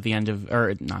twist at the end of,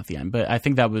 or not the end, but I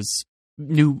think that was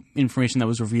new information that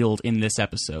was revealed in this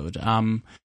episode.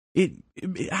 It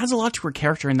has a lot to her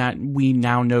character in that we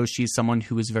now know she's someone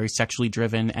who is very sexually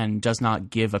driven and does not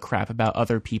give a crap about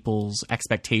other people's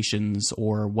expectations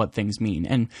or what things mean.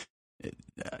 And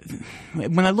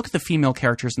when I look at the female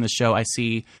characters in the show, I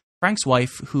see Frank's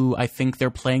wife, who I think they're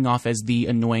playing off as the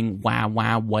annoying wah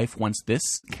wife wants this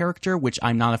character, which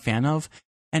I'm not a fan of.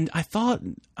 And I thought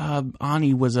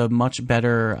Ani was a much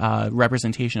better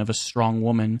representation of a strong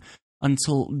woman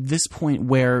until this point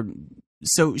where,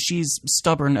 so she's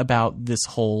stubborn about this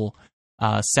whole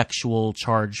sexual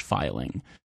charge filing.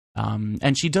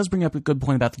 And she does bring up a good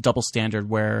point about the double standard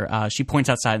where she points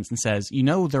outside and says,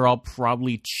 they're all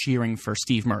probably cheering for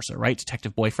Steve Mercer, right?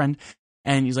 Detective boyfriend.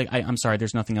 And he's like, I'm sorry,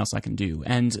 there's nothing else I can do.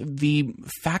 And the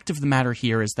fact of the matter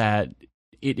here is that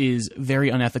it is very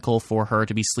unethical for her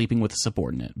to be sleeping with a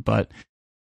subordinate, but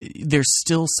there's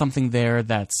still something there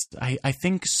that's, I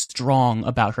think, strong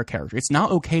about her character. It's not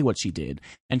okay what she did,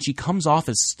 and she comes off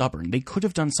as stubborn. They could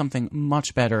have done something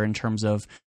much better in terms of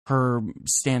her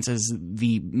stance as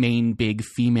the main big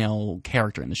female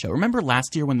character in the show. Remember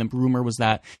last year when the rumor was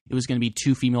that it was going to be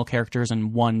 2 female characters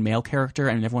and 1 male character,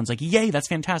 and everyone's like, yay, that's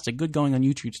fantastic, good going on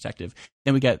you, True Detective.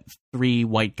 Then we get 3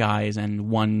 white guys and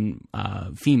 1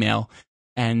 female,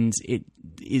 and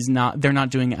they're not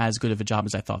doing as good of a job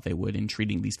as I thought they would in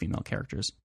treating these female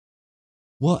characters.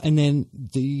 Well, and then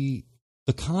the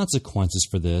consequences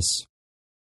for this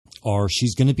are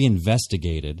she's going to be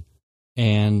investigated,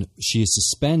 and she is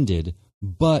suspended,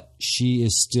 but she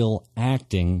is still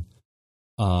acting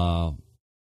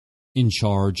in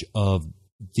charge of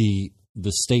the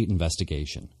state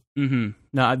investigation. Mm-hmm.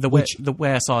 No, the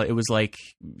way I saw it, it was like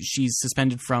she's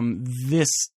suspended from this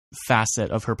facet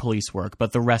of her police work,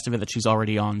 but the rest of it that she's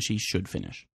already on, she should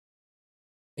finish.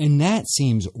 And that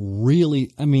seems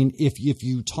really, I mean, if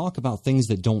you talk about things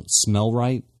that don't smell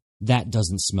right, that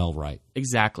doesn't smell right.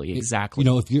 Exactly.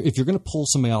 If you're going to pull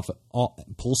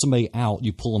somebody out,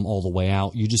 you pull them all the way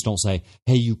out. You just don't say,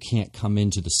 "Hey, you can't come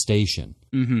into the station,"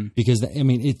 because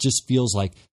it just feels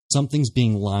like something's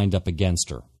being lined up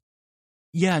against her.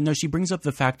 Yeah, no, she brings up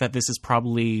the fact that this is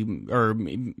probably or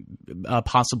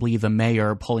possibly the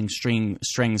mayor pulling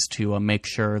strings to make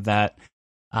sure that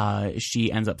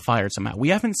she ends up fired somehow. We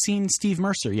haven't seen Steve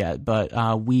Mercer yet,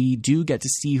 but we do get to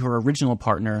see her original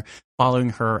partner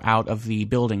following her out of the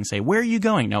building, say, "Where are you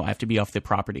going?" "No, I have to be off the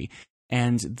property."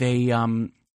 And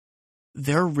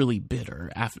they're really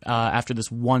bitter after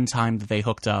this one time that they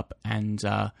hooked up, and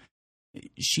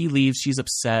she leaves. She's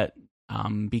upset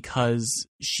because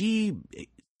she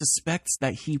suspects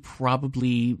that he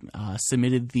probably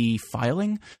submitted the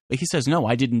filing, but he says, "No,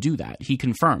 I didn't do that." He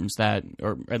confirms that,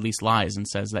 or at least lies and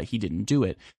says that he didn't do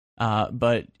it.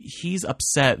 But he's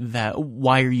upset that,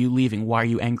 "Why are you leaving? Why are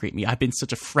you angry at me? I've been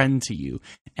such a friend to you."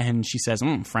 And she says,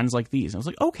 "Friends like these." And I was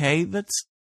like, okay, that's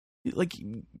like,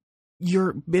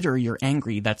 you're bitter, you're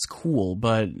angry, that's cool,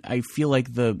 but I feel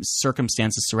like the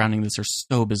circumstances surrounding this are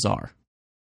so bizarre.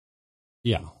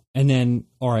 Yeah. And then,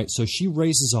 all right, so she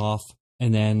races off,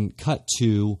 and then cut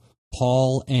to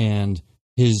Paul and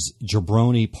his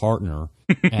jabroni partner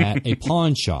at a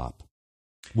pawn shop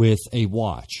with a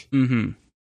watch. Mm-hmm.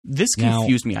 This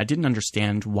confused me. I didn't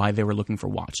understand why they were looking for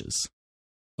watches.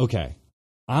 Okay.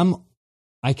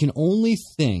 I can only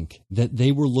think that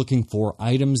they were looking for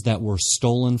items that were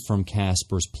stolen from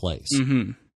Casper's place.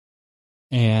 Mm-hmm.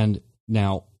 And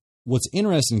now, what's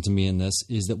interesting to me in this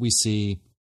is that we see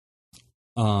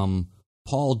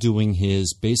Paul doing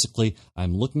his, basically,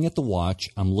 I'm looking at the watch,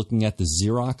 I'm looking at the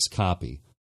Xerox copy.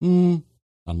 I'm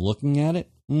looking at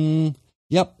it.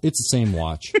 Yep, it's the same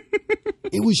watch.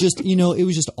 It was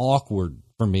just awkward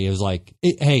for me. It was like,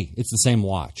 hey, it's the same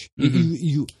watch.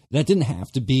 Mm-hmm. That didn't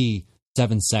have to be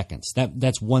 7 seconds.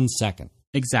 That's 1 second.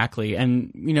 Exactly.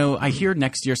 And, I hear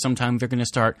next year sometime they're going to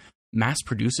start mass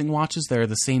producing watches. They're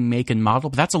the same make and model,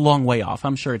 but that's a long way off.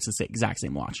 I'm sure it's the exact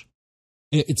same watch.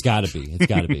 It's got to be. It's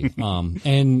got to be.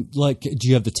 And like, do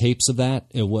you have the tapes of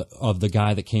that, of the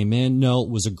guy that came in? No, it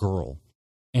was a girl.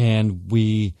 And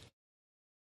we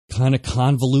kind of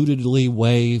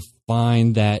convolutedly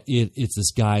find that it's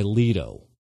this guy, Leto.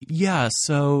 Yeah,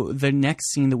 so the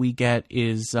next scene that we get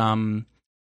is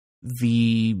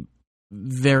the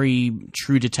very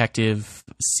True Detective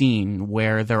scene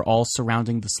where they're all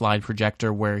surrounding the slide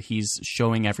projector, where he's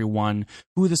showing everyone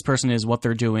who this person is, what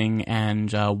they're doing,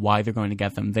 and why they're going to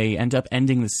get them. They end up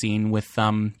ending the scene with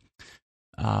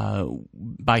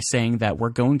by saying that we're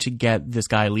going to get this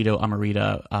guy, Leto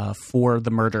Amarita, for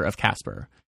the murder of Casper.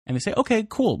 And they say, okay,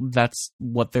 cool. That's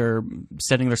what they're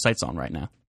setting their sights on right now.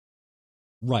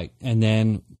 Right. And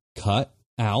then cut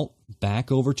out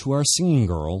back over to our singing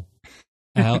girl.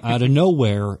 Out of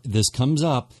nowhere, this comes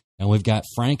up, and we've got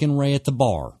Frank and Ray at the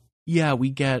bar. Yeah, we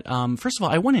get, first of all,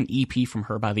 I want an EP from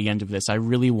her by the end of this. I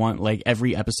really want, like,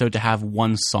 every episode to have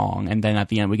one song, and then at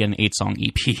the end we get an 8-song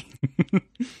EP.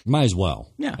 Might as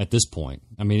well. Yeah. At this point.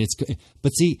 I mean, but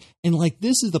see, and like,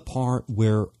 this is the part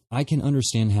where I can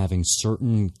understand having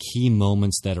certain key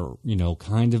moments that are,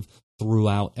 kind of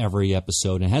throughout every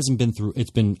episode. And it hasn't been through, it's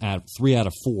been at 3 out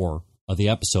of 4 of the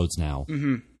episodes now.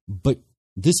 Mm-hmm. But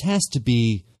this has to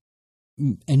be,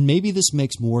 and maybe this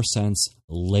makes more sense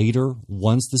later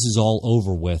once this is all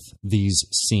over with, these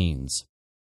scenes.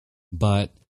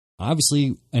 But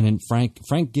obviously, and then Frank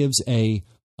gives a,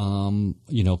 kind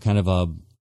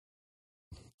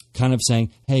of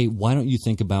saying, hey, why don't you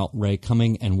think about Ray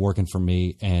coming and working for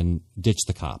me and ditch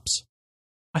the cops?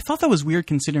 I thought that was weird,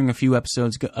 considering a few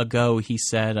episodes ago he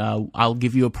said, I'll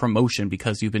give you a promotion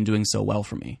because you've been doing so well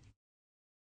for me.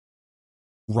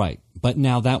 Right. But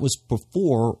now that was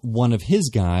before one of his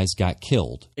guys got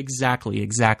killed.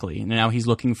 Exactly. Now he's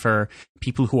looking for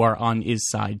people who are on his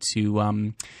side to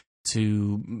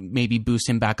maybe boost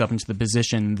him back up into the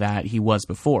position that he was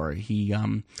before. He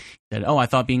said, "Oh, I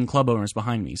thought being club owner was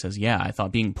behind me." He says, "Yeah, I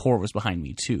thought being poor was behind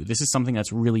me too." This is something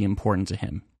that's really important to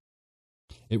him.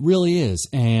 It really is.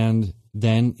 And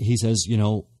then he says,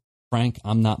 Frank,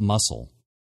 I'm not muscle.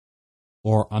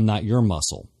 Or I'm not your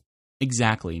muscle.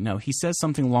 Exactly. No, he says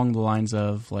something along the lines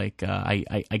of, like,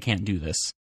 I can't do this,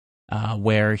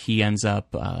 where he ends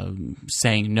up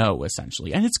saying no,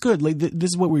 essentially. And it's good. Like, this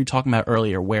is what we were talking about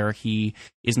earlier, where he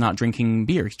is not drinking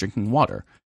beer, he's drinking water.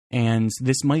 And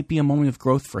this might be a moment of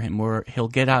growth for him, where he'll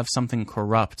get out of something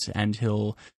corrupt and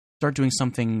he'll start doing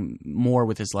something more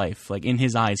with his life. Like, in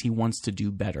his eyes, he wants to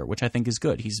do better, which I think is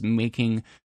good. He's making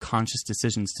conscious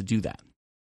decisions to do that.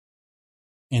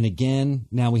 And again,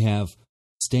 now we have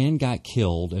Stan got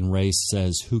killed, and Ray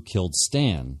says, "Who killed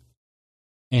Stan?"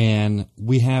 And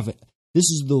we have, this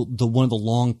is the one of the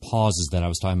long pauses that I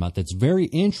was talking about that's very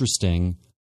interesting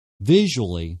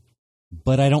visually,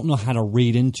 but I don't know how to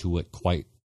read into it quite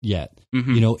yet.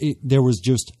 Mm-hmm. There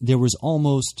was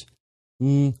almost,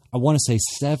 I want to say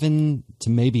 7 to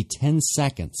maybe 10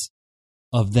 seconds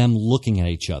of them looking at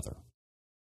each other.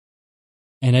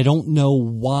 And I don't know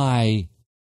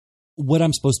what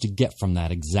I'm supposed to get from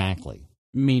that exactly.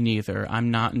 Me neither. I'm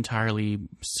not entirely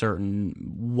certain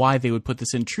why they would put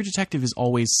this in. True Detective is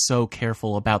always so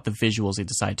careful about the visuals they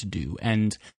decide to do,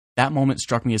 and that moment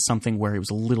struck me as something where it was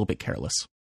a little bit careless.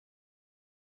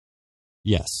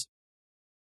 Yes.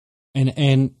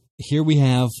 And here we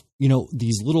have,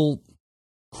 these little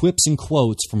quips and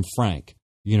quotes from Frank,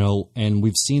 and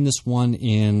we've seen this one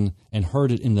and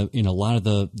heard it in a lot of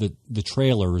the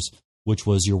trailers, which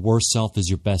was your worst self is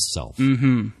your best self.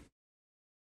 Mm-hmm.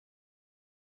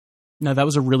 No, that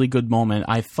was a really good moment.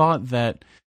 I thought that,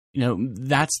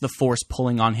 that's the force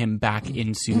pulling on him back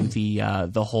into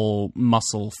the whole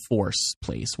muscle force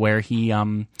place, where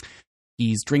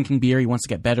he's drinking beer, he wants to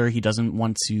get better, he doesn't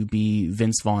want to be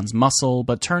Vince Vaughn's muscle,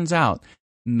 but turns out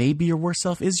maybe your worst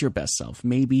self is your best self.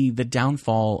 Maybe the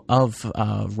downfall of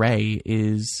Ray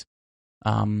is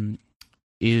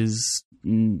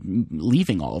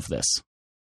leaving all of this.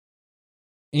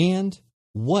 And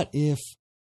what if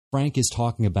Frank is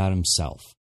talking about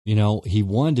himself? He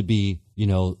wanted to be,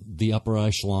 the upper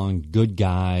echelon, good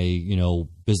guy,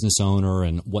 business owner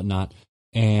and whatnot.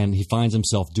 And he finds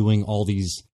himself doing all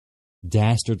these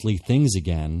dastardly things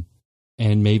again.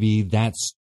 And maybe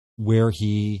that's where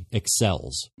he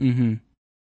excels. Mm-hmm.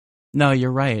 No, you're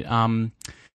right.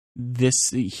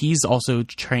 He's also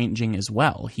changing as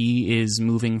well. He is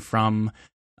moving from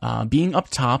being up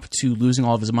top to losing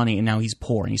all of his money, and now he's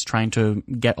poor, and he's trying to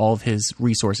get all of his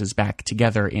resources back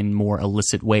together in more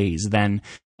illicit ways than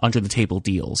under the table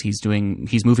deals. He's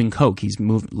moving coke. He's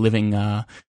living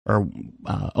or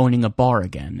owning a bar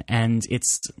again, and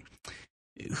it's,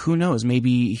 who knows?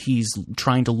 Maybe he's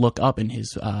trying to look up in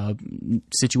his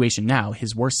situation now.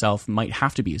 His worst self might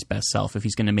have to be his best self if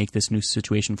he's going to make this new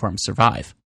situation for him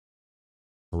survive.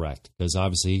 Correct, because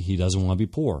obviously he doesn't want to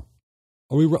be poor.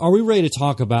 Are we ready to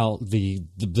talk about the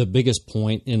biggest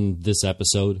point in this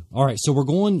episode? All right, so we're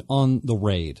going on the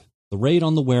raid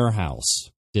on the warehouse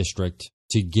district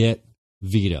to get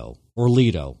Vito or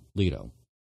Leto.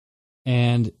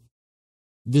 And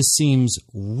this seems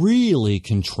really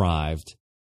contrived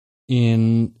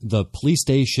in the police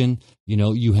station.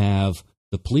 You have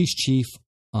the police chief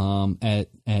at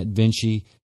Vinci,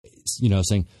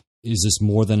 saying, "Is this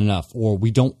more than enough?" Or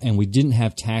we didn't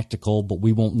have tactical, but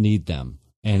we won't need them.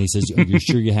 And he says, "You're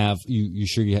sure you have? You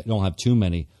sure you don't have too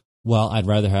many?" Well, I'd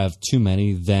rather have too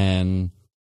many than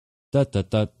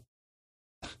that.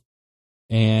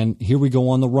 And here we go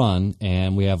on the run,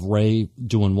 and we have Ray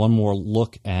doing one more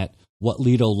look at what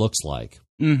Leto looks like,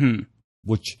 mm-hmm.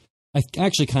 which I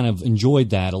actually kind of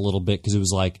enjoyed that a little bit, because it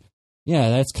was like, yeah,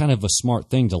 that's kind of a smart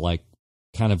thing to like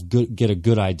kind of get a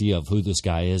good idea of who this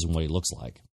guy is and what he looks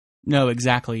like. No,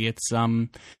 exactly. It's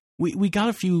we got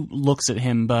a few looks at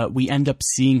him, but we end up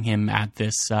seeing him at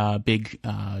this big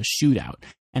shootout.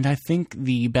 And I think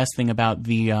the best thing about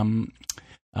the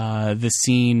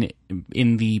scene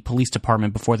in the police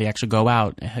department before they actually go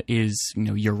out is,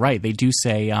 you're right. They do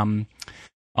say,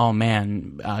 "Oh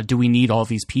man, do we need all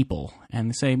these people?" And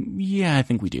they say, "Yeah, I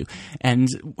think we do." And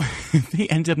they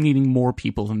end up needing more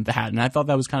people than that. And I thought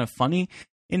that was kind of funny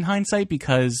in hindsight,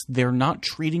 because they're not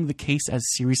treating the case as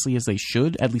seriously as they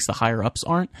should. At least the higher ups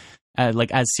aren't,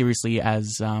 as seriously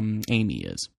as Amy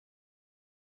is.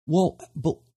 Well,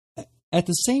 but at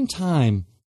the same time,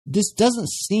 this doesn't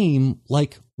seem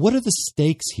like, what are the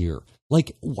stakes here?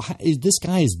 Like, this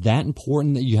guy is that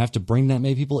important that you have to bring that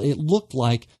many people? It looked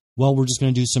like, well, we're just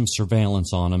going to do some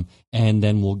surveillance on him, and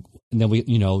then we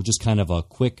just kind of a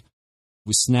quick,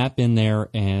 we snap in there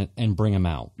and bring him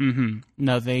out. Mm-hmm.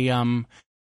 No, they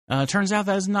turns out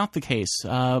that is not the case.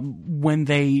 When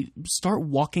they start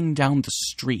walking down the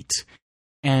street,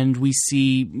 and we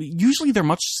see, usually they're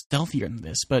much stealthier than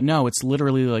this, but no, it's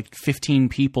literally like 15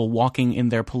 people walking in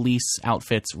their police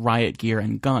outfits, riot gear,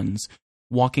 and guns,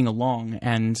 walking along,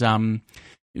 and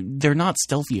they're not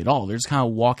stealthy at all. They're just kind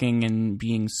of walking and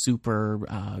being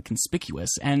super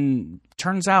conspicuous, and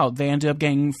turns out they ended up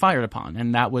getting fired upon,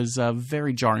 and that was a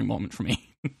very jarring moment for me.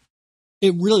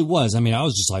 It really was. I mean, I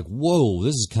was just like, whoa,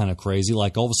 this is kind of crazy.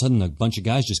 Like, all of a sudden, a bunch of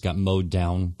guys just got mowed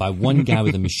down by one guy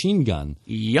with a machine gun.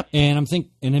 Yep. And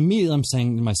immediately I'm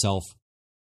saying to myself,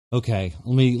 okay,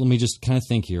 let me just kind of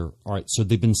think here. All right, so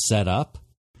they've been set up,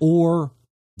 or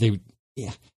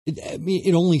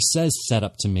it only says set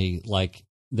up to me, like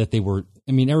that they were.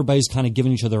 I mean, everybody's kind of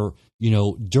giving each other,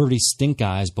 dirty stink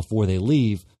eyes before they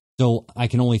leave. So I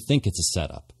can only think it's a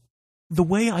setup. The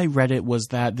way I read it was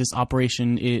that this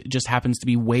operation, it just happens to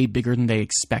be way bigger than they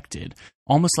expected.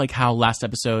 Almost like how last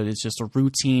episode is just a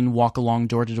routine walk along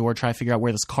door to door, try to figure out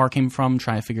where this car came from,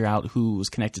 try to figure out who was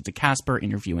connected to Casper,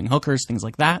 interviewing hookers, things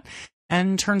like that.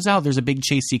 And turns out there's a big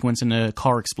chase sequence and a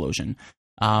car explosion.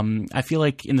 I feel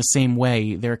like in the same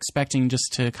way, they're expecting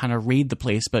just to kind of raid the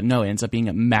place, but no, it ends up being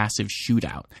a massive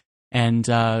shootout. And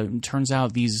turns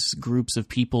out these groups of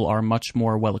people are much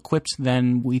more well-equipped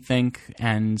than we think,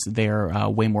 and they're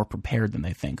way more prepared than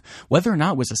they think. Whether or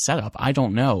not it was a setup, I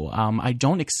don't know. I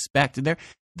don't expect...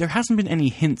 There hasn't been any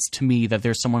hints to me that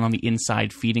there's someone on the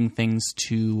inside feeding things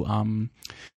to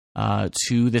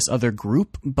this other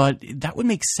group, but that would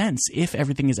make sense if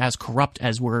everything is as corrupt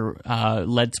as we're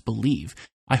led to believe.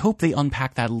 I hope they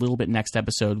unpack that a little bit next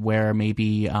episode, where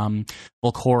maybe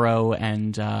Volcoro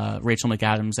and Rachel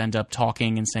McAdams end up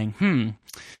talking and saying,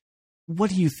 what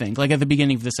do you think? Like at the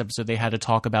beginning of this episode, they had a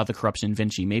talk about the corruption in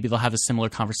Vinci. Maybe they'll have a similar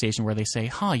conversation where they say,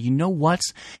 you know what?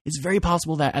 It's very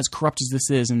possible that as corrupt as this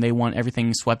is, and they want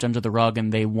everything swept under the rug,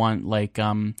 and they want like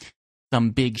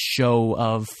some big show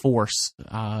of force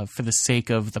for the sake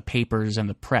of the papers and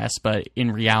the press, but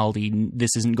in reality,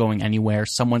 this isn't going anywhere.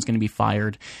 Someone's going to be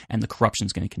fired, and the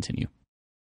corruption's going to continue.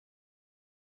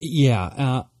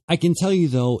 Yeah, I can tell you,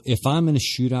 though, if I'm in a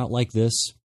shootout like this,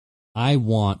 I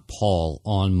want Paul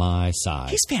on my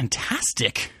side. He's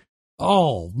fantastic.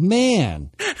 Oh,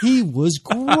 man. He was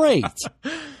great.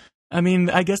 I mean,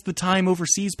 I guess the time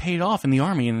overseas paid off in the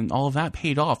Army, and all of that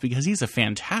paid off because he's a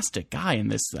fantastic guy in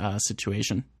this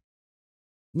situation.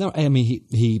 No, I mean,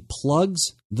 he plugs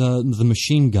the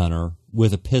machine gunner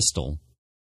with a pistol,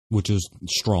 which is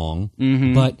strong.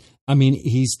 Mm-hmm. But, I mean,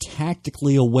 he's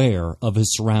tactically aware of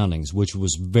his surroundings, which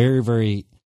was very, very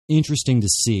interesting to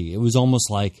see. It was almost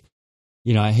like,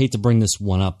 I hate to bring this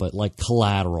one up, but like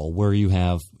Collateral, where you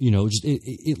have, just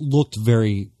it looked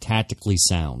very tactically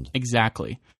sound.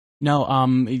 Exactly. No,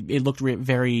 it looked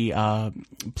very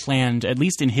planned, at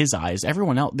least in his eyes.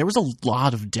 Everyone else, there was a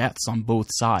lot of deaths on both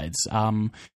sides.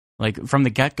 Like from the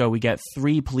get-go, we get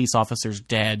 3 police officers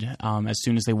dead as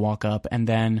soon as they walk up, and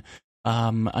then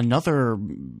a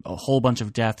whole bunch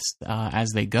of deaths as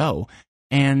they go.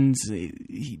 And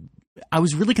I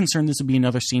was really concerned this would be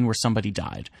another scene where somebody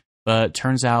died. But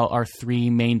turns out our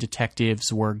 3 main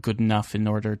detectives were good enough in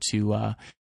order to...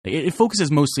 It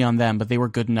focuses mostly on them, but they were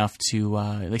good enough to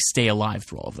they stay alive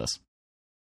through all of this.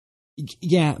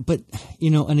 Yeah, but,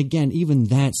 and again, even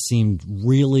that seemed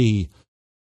really,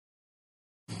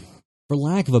 for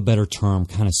lack of a better term,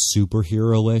 kind of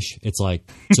superhero-ish. It's like,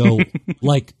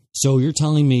 so you're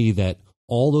telling me that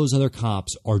all those other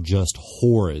cops are just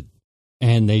horrid,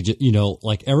 and they just,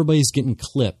 like everybody's getting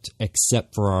clipped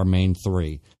except for our main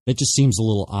 3. That just seems a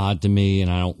little odd to me,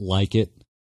 and I don't like it.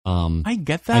 I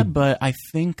get that, but I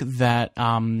think that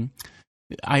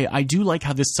I do like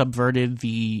how this subverted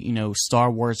the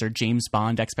Star Wars or James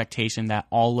Bond expectation that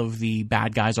all of the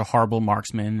bad guys are horrible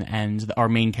marksmen and our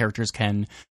main characters can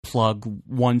plug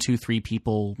 1, 2, 3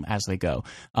 people as they go.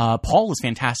 Paul is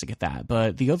fantastic at that,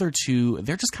 but the other 2,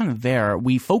 they're just kind of there.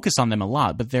 We focus on them a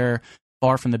lot, but they're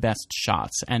far from the best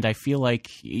shots, and I feel like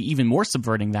even more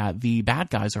subverting that, the bad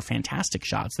guys are fantastic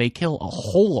shots. They kill a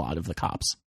whole lot of the cops.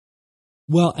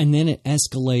 Well, and then it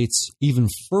escalates even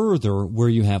further where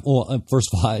you have. Well, first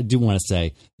of all, I do want to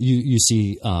say you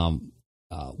see now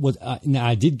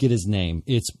I did get his name.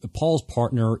 It's Paul's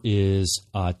partner is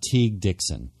Teague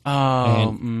Dixon.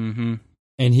 Oh,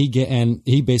 and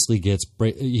he basically gets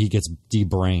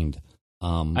debrained.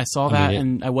 I saw that,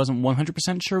 and I wasn't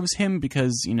 100% sure it was him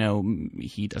because,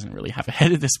 he doesn't really have a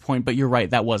head at this point. But you're right,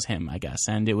 that was him, I guess.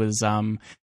 And it was,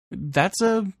 that's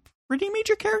a pretty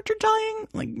major character dying,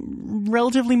 like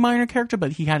relatively minor character,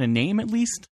 but he had a name at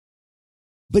least.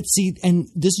 But see, and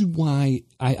this is why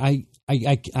I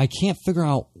can't figure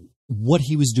out what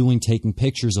he was doing taking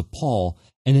pictures of Paul,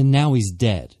 and then now he's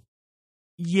dead.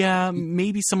 Yeah,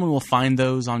 maybe someone will find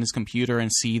those on his computer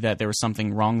and see that there was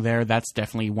something wrong there. That's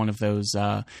definitely one of those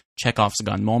Chekhov's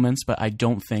gun moments, but I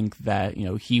don't think that,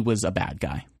 he was a bad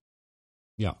guy.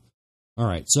 Yeah. All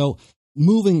right. So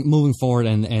moving forward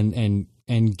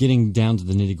and getting down to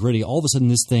the nitty-gritty, all of a sudden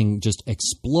this thing just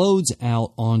explodes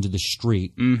out onto the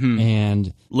street. Mm-hmm.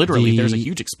 And literally, there's a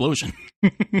huge explosion.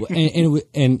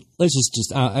 and let's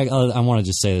just I want to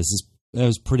just say this. That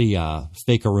was pretty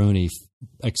fake-a-rooney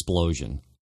explosion.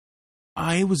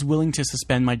 I was willing to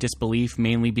suspend my disbelief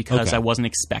mainly because I wasn't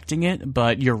expecting it,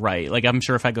 but you're right. Like, I'm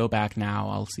sure if I go back now,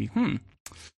 I'll see,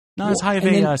 not as high of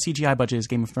a CGI budget as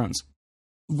Game of Thrones.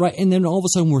 Right, and then all of a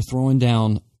sudden we're throwing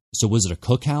down, so was it a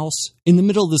cookhouse? In the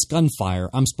middle of this gunfire,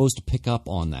 I'm supposed to pick up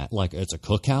on that, like it's a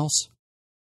cookhouse?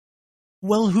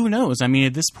 Well, who knows? I mean,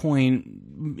 at this point,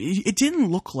 it didn't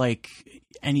look like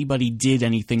anybody did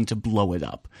anything to blow it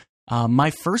up.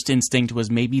 My first instinct was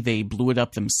maybe they blew it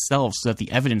up themselves so that the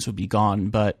evidence would be gone.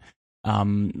 But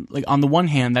like on the one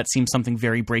hand, that seems something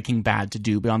very Breaking Bad to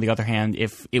do. But on the other hand,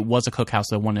 if it was a cookhouse,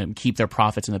 they want to keep their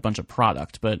profits and a bunch of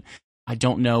product. But I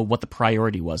don't know what the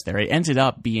priority was there. It ended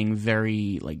up being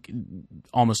very, like,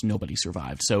 almost nobody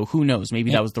survived. So who knows?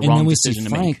 Maybe that was the wrong decision to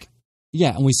make.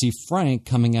 Yeah, and we see Frank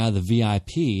coming out of the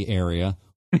VIP area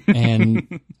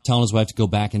and telling his wife to go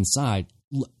back inside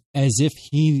as if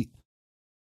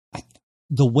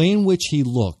the way in which he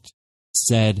looked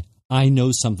said, I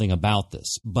know something about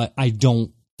this, but I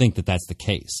don't think that that's the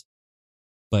case.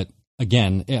 But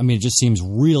again, I mean, it just seems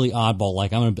really oddball.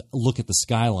 Like, I'm going to look at the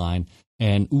skyline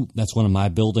and, ooh, that's one of my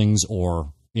buildings,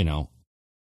 or,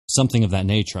 something of that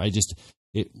nature.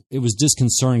 It was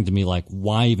disconcerting to me, like,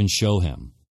 why even show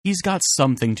him? He's got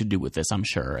something to do with this, I'm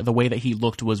sure. The way that he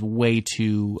looked was way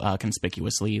too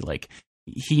conspicuously, like,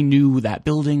 he knew that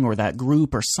building or that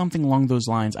group or something along those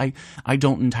lines. I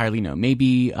don't entirely know.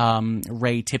 Maybe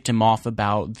Ray tipped him off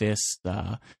about this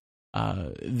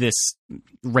this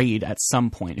raid at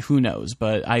some point. Who knows?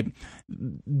 But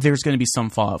there's going to be some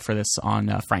fallout for this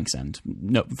on Frank's end.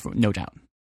 No doubt.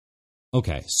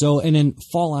 Okay. So, and then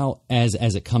fallout as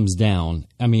it comes down.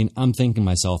 I mean, I'm thinking to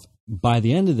myself, by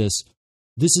the end of this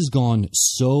has gone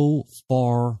so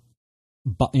far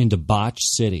into Botch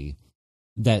City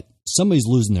that somebody's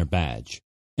losing their badge.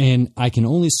 And I can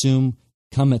only assume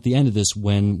come at the end of this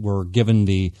when we're given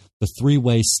the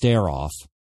three-way stare-off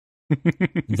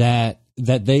that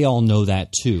they all know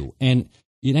that too. And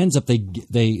it ends up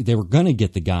they were going to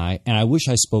get the guy, and I wish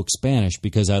I spoke Spanish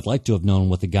because I'd like to have known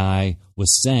what the guy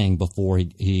was saying before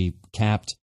he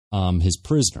capped his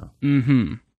prisoner.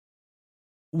 Mm-hmm.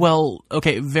 Well,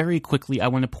 okay, very quickly, I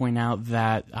want to point out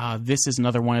that this is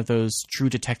another one of those true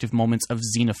detective moments of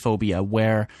xenophobia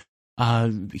where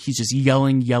he's just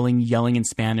yelling in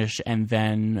Spanish, and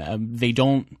then they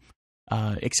don't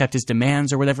accept his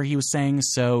demands or whatever he was saying,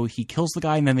 so he kills the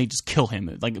guy, and then they just kill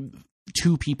him. Like,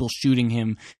 two people shooting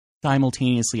him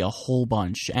simultaneously, a whole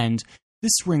bunch. And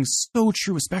this rings so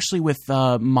true, especially with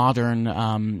modern,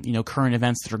 current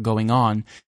events that are going on.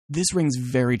 This rings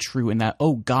very true in that,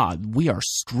 oh God, we are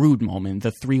screwed moment.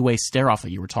 The three-way stare-off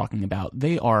that you were talking about,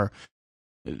 they're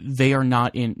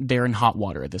in hot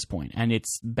water at this point, and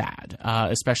it's bad,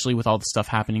 especially with all the stuff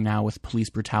happening now with police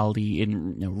brutality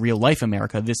in real life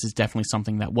America. This is definitely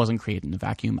something that wasn't created in a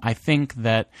vacuum. I think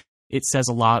that it says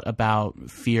a lot about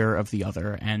fear of the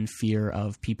other and fear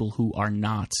of people who are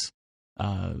not,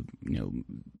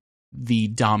 the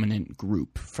dominant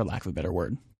group, for lack of a better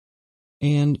word.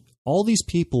 And all these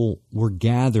people were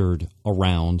gathered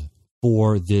around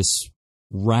for this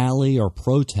rally or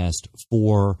protest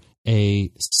for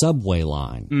a subway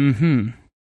line. Mm-hmm.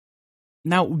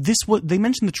 Now, they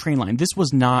mentioned the train line. This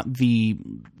was not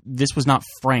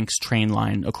Frank's train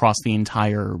line across the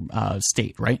entire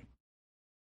state, right?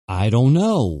 I don't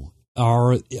know.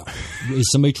 Is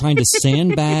somebody trying to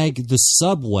sandbag the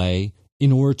subway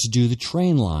in order to do the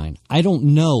train line? I don't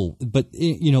know. But,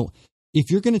 if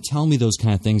you're going to tell me those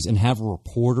kind of things and have a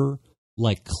reporter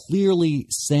like clearly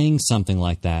saying something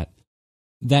like that,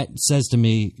 that says to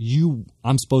me,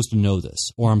 I'm supposed to know this,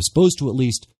 or I'm supposed to at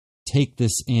least take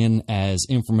this in as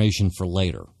information for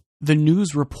later. The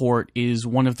news report is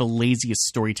one of the laziest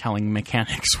storytelling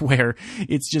mechanics, where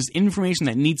it's just information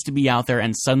that needs to be out there,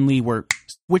 and suddenly we're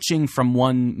switching from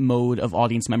one mode of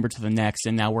audience member to the next,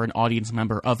 and now we're an audience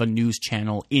member of a news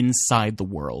channel inside the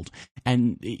world.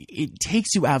 And it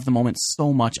takes you out of the moment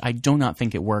so much. I do not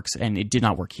think it works, and it did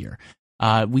not work here.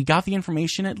 We got the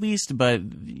information at least, but,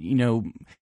 you know,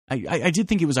 I did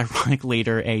think it was ironic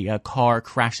later a car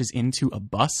crashes into a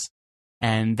bus.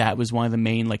 And that was one of the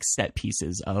main like set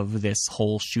pieces of this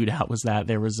whole shootout, was that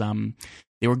there was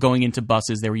they were going into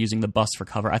buses, they were using the bus for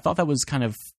cover. I thought that was kind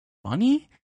of funny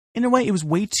in a way. It was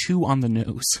way too on the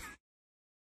nose.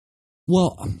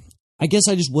 Well, I guess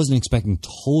I just wasn't expecting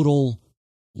total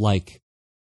like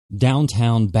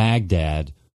downtown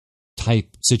Baghdad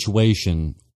type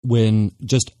situation when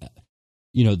just,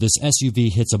 you know, this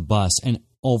SUV hits a bus and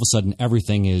all of a sudden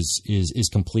everything is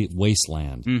complete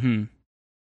wasteland. Mm-hmm.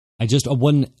 I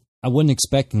wasn't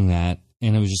expecting that,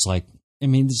 and it was just like, I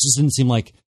mean, this just didn't seem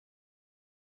like,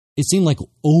 it seemed like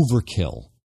overkill,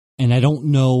 and I don't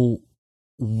know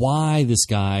why this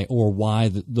guy or why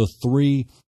the three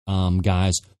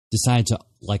guys decided to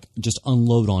like just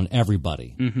unload on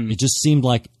everybody. Mm-hmm. It just seemed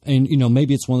like, and you know,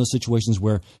 maybe it's one of those situations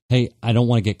where, hey, I don't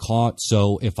want to get caught,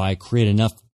 so if I create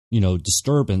enough, you know,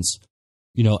 disturbance,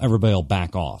 you know, everybody will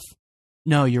back off.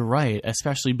 No, you're right,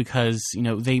 especially because, you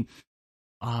know, they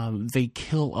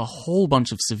kill a whole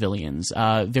bunch of civilians.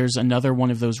 There's another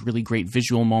one of those really great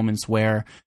visual moments where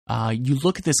you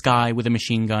look at this guy with a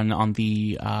machine gun on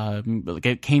the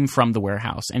it came from the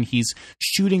warehouse, and he's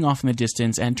shooting off in the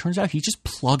distance, and it turns out he's just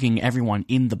plugging everyone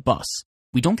in the bus.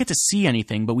 We don't get to see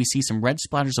anything, but we see some red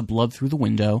splatters of blood through the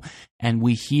window, and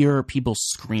we hear people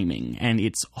screaming, and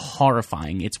it's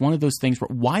horrifying. It's one of those things where,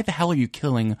 why the hell are you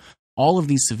killing all of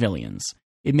these civilians?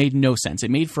 It made no sense.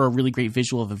 It made for a really great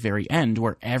visual at the very end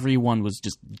where everyone was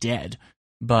just dead.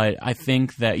 But I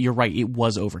think that you're right, it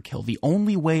was overkill. The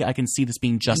only way I can see this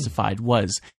being justified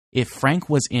was if Frank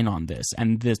was in on this,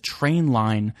 and the train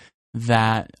line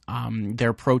that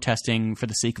they're protesting for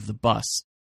the sake of the bus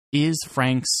is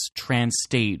Frank's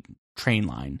trans-state train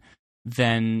line,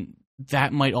 then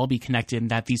that might all be connected,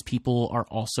 and that these people are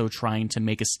also trying to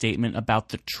make a statement about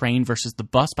the train versus the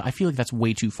bus, but I feel like that's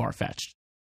way too far-fetched.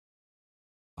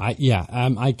 I'm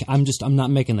not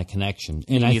making the connection,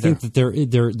 and I either. think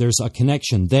that there's a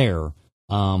connection there,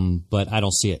 but I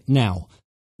don't see it now.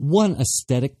 One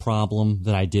aesthetic problem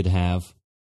that I did have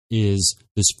is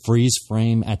this freeze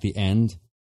frame at the end.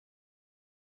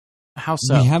 How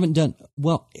so? We haven't done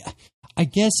well. I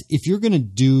guess if you're going to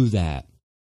do that,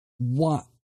 why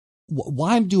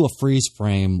do a freeze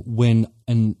frame when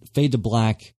and fade to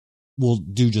black will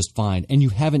do just fine, and you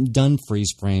haven't done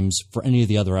freeze frames for any of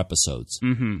the other episodes?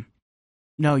 Mm-hmm.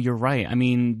 No, you're right. I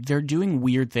mean, they're doing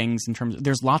weird things in terms of,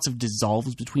 there's lots of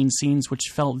dissolves between scenes,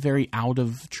 which felt very out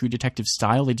of True Detective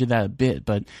style. They did that a bit,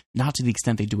 but not to the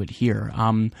extent they do it here.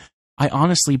 I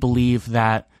honestly believe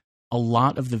that a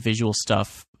lot of the visual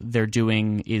stuff they're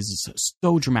doing is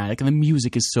so dramatic, and the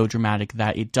music is so dramatic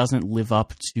that it doesn't live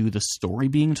up to the story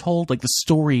being told. Like, the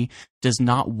story does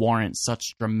not warrant such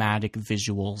dramatic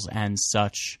visuals and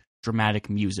such dramatic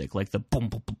music, like the boom,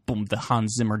 boom, boom, boom, the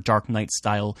Hans Zimmer Dark Knight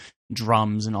style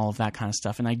drums and all of that kind of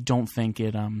stuff. And I don't think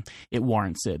it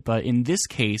warrants it. But in this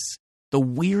case, the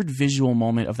weird visual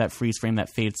moment of that freeze frame that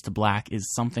fades to black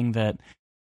is something that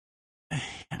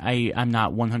I'm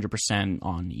not 100%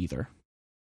 on either.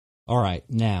 All right,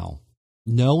 now,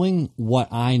 knowing what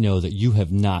I know that you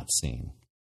have not seen,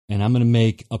 and I'm going to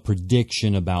make a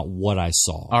prediction about what I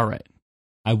saw. All right.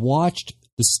 I watched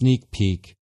the sneak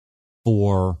peek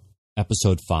for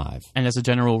episode 5. And as a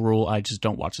general rule, I just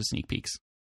don't watch the sneak peeks.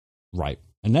 Right.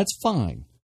 And that's fine.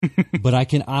 But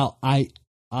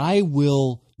I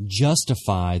will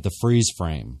justify the freeze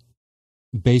frame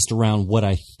based around what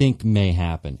I think may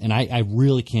happen. And I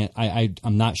really can't,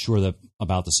 I'm not sure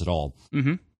about this at all.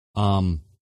 Mm-hmm.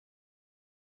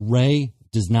 Ray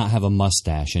does not have a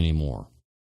mustache anymore,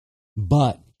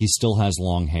 but he still has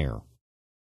long hair.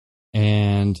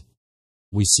 And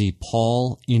we see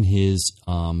Paul in his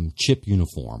chip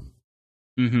uniform.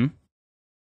 Mm-hmm.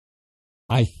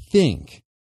 I think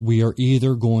we are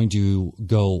either going to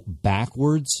go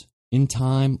backwards in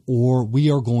time or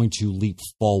we are going to leap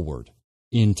forward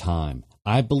in time.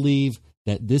 I believe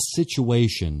that this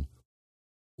situation,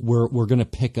 we're going to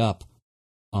pick up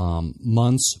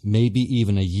months, maybe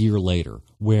even a year later,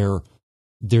 where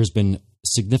there's been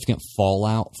significant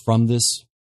fallout from this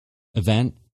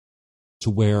event to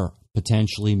where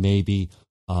potentially maybe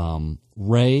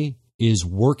Ray is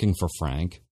working for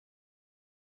Frank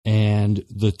and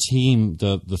the team,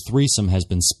 the threesome has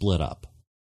been split up.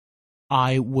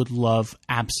 I would love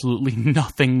absolutely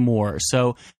nothing more.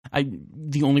 So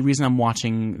the only reason I'm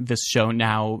watching this show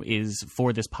now is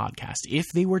for this podcast. If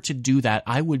they were to do that,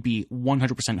 I would be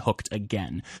 100% hooked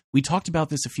again. We talked about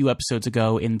this a few episodes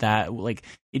ago in that, like,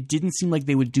 it didn't seem like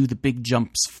they would do the big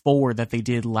jumps forward that they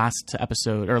did last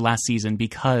episode or last season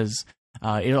because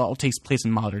it all takes place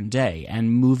in modern day, and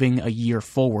moving a year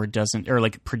forward doesn't, or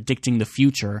like predicting the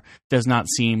future does not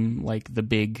seem like the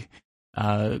big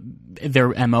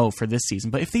their MO for this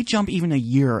season. But if they jump even a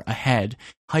year ahead,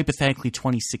 hypothetically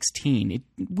 2016,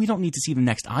 we don't need to see the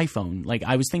next iPhone. Like,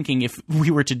 I was thinking if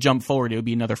we were to jump forward, it would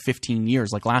be another 15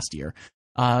 years like last year.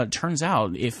 Turns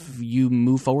out if you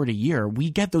move forward a year, we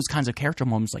get those kinds of character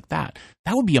moments like that.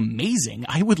 That would be amazing.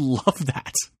 I would love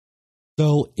that.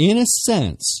 So in a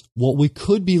sense, what we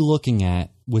could be looking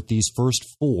at with these first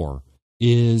 4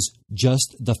 is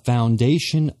just the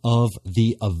foundation of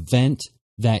the event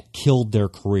that killed their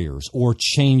careers or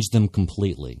changed them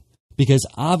completely. Because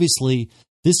obviously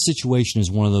this situation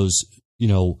is one of those,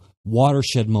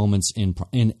 watershed moments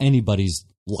in anybody's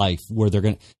life where they're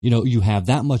going to, you have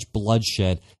that much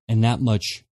bloodshed and that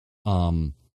much,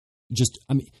 for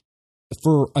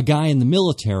a guy in the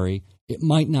military, it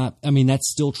might not,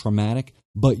 that's still traumatic,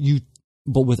 but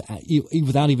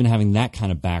without even having that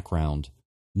kind of background,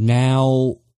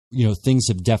 now, things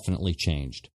have definitely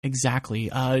changed. Exactly.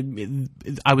 I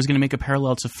was going to make a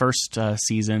parallel to first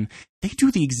season. They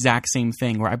do the exact same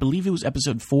thing where I believe it was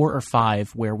episode 4 or 5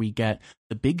 where we get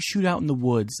the big shootout in the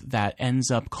woods that ends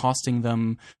up costing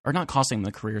them, or not costing them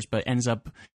the careers, but ends up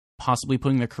possibly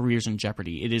putting their careers in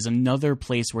jeopardy. It is another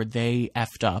place where they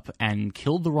effed up and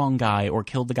killed the wrong guy or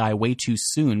killed the guy way too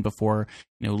soon before,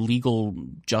 legal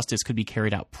justice could be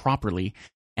carried out properly.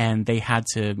 And they had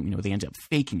to, they end up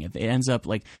faking it. It ends up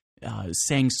like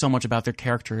saying so much about their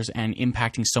characters and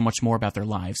impacting so much more about their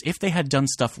lives. If they had done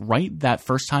stuff right that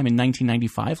first time in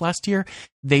 1995 last year,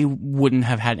 they wouldn't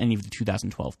have had any of the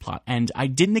 2012 plot. And I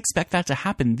didn't expect that to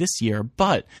happen this year,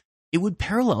 but it would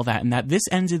parallel that in that this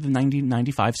ended the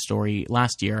 1995 story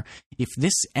last year. If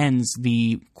this ends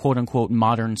the quote-unquote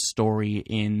modern story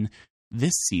in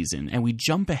this season and we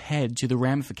jump ahead to the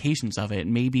ramifications of it,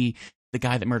 maybe the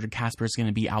guy that murdered Casper is going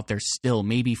to be out there still.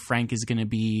 Maybe Frank is going to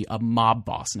be a mob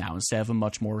boss now instead of a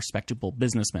much more respectable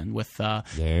businessman. With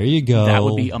there you go. That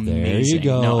would be amazing. There you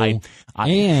go. No,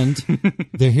 and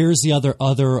here's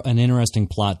the an interesting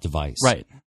plot device. Right.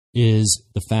 Is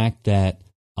the fact that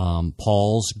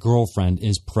Paul's girlfriend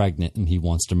is pregnant and he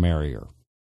wants to marry her.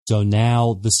 So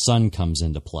now the son comes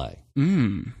into play.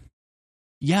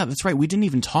 Yeah, that's right. We didn't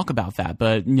even talk about that,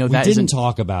 but we didn't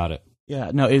talk about it.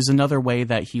 Yeah, no, it was another way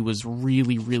that he was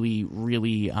really, really,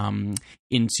 really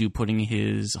into putting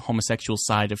his homosexual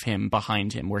side of him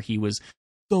behind him, where he was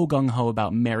so gung-ho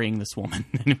about marrying this woman.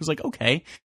 And it was like, okay,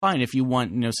 fine, if you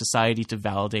want society to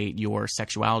validate your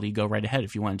sexuality, go right ahead.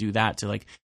 If you want to do that to like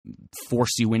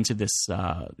force you into this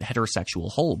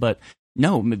heterosexual hole. But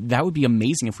no, that would be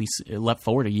amazing if we leapt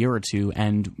forward a year or two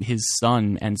and his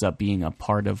son ends up being a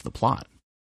part of the plot.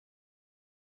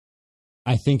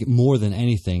 I think more than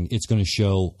anything, it's going to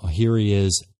show here he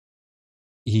is.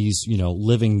 He's,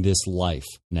 living this life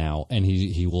now, and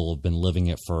he will have been living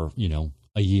it for,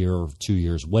 a year or 2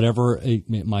 years, whatever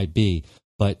it might be.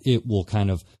 But it will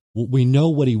kind of, we know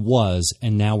what he was,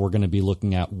 and now we're going to be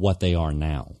looking at what they are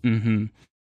now. Mm-hmm.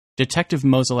 Detective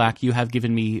Mozolak, you have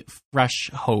given me fresh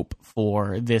hope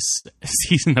for this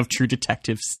season of True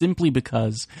Detective simply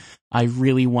because I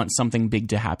really want something big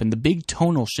to happen. The big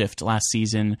tonal shift last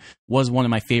season was one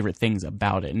of my favorite things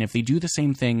about it. And if they do the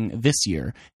same thing this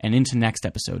year and into next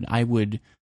episode, I would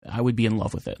be in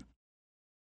love with it.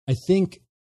 I think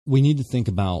we need to think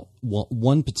about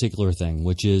one particular thing,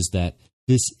 which is that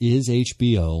this is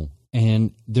HBO,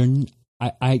 and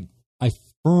I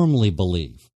firmly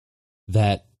believe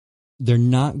that they're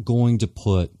not going to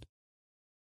put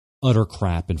utter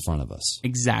crap in front of us.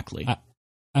 Exactly.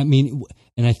 And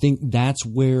I think that's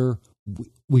where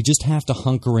we just have to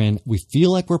hunker in. We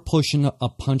feel like we're pushing a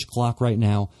punch clock right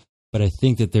now, but I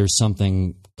think that there's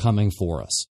something coming for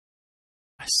us.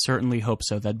 I certainly hope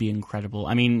so. That'd be incredible.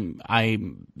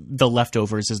 The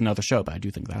Leftovers is another show, but I do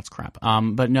think that's crap.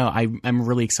 But no, I'm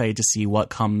really excited to see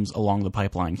what comes along the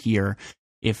pipeline here.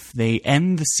 If they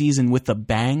end the season with a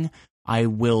bang, I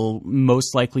will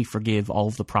most likely forgive all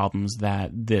of the problems that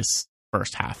this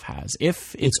first half has.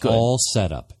 If it's good. All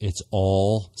set up. It's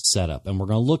all set up. And we're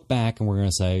going to look back and we're going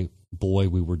to say, boy,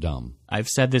 we were dumb. I've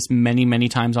said this many, many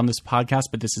times on this podcast,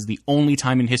 but this is the only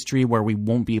time in history where we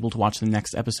won't be able to watch the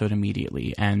next episode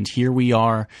immediately. And here we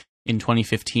are in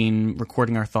 2015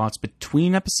 recording our thoughts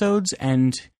between episodes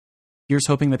and Here's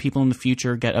hoping that people in the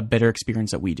future get a better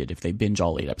experience that we did if they binge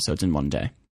all 8 episodes in one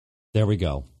day. There we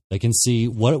go. They can see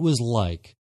what it was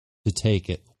like to take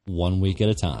it 1 week at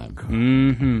a time.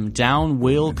 Mm-hmm. Down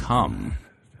will come.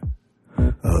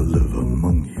 I'll live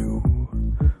among you,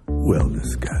 well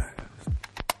disguised.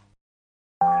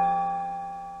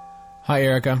 Hi,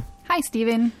 Erica. Hi,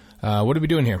 Steven. What are we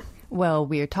doing here? Well,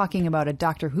 we are talking about a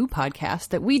Doctor Who podcast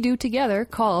that we do together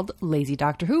called Lazy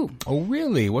Doctor Who. Oh,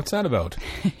 really? What's that about?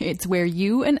 It's where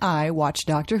you and I watch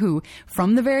Doctor Who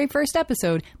from the very first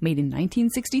episode, made in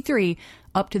 1963,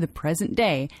 up to the present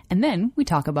day, and then we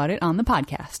talk about it on the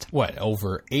podcast. What,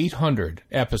 over 800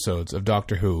 episodes of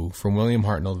Doctor Who, from William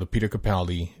Hartnell to Peter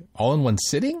Capaldi, all in one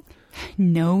sitting?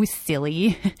 No,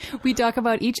 silly. We talk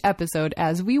about each episode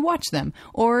as we watch them.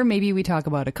 Or maybe we talk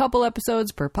about a couple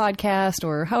episodes per podcast,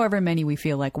 or however many we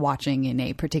feel like watching in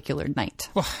a particular night.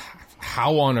 Well,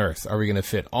 how on earth are we going to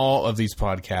fit all of these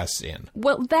podcasts in?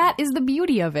 Well, that is the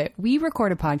beauty of it. We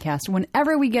record a podcast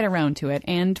whenever we get around to it,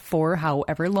 and for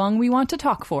however long we want to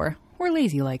talk for. We're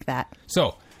lazy like that.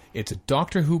 So, it's a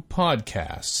Doctor Who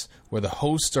podcast where the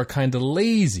hosts are kind of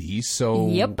lazy, so...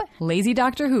 Yep, Lazy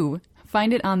Doctor Who.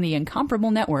 Find it on the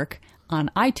Incomparable Network, on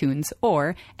iTunes,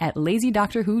 or at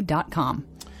lazydoctorwho.com.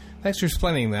 Thanks for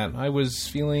explaining that. I was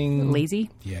feeling... Lazy?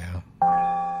 Yeah.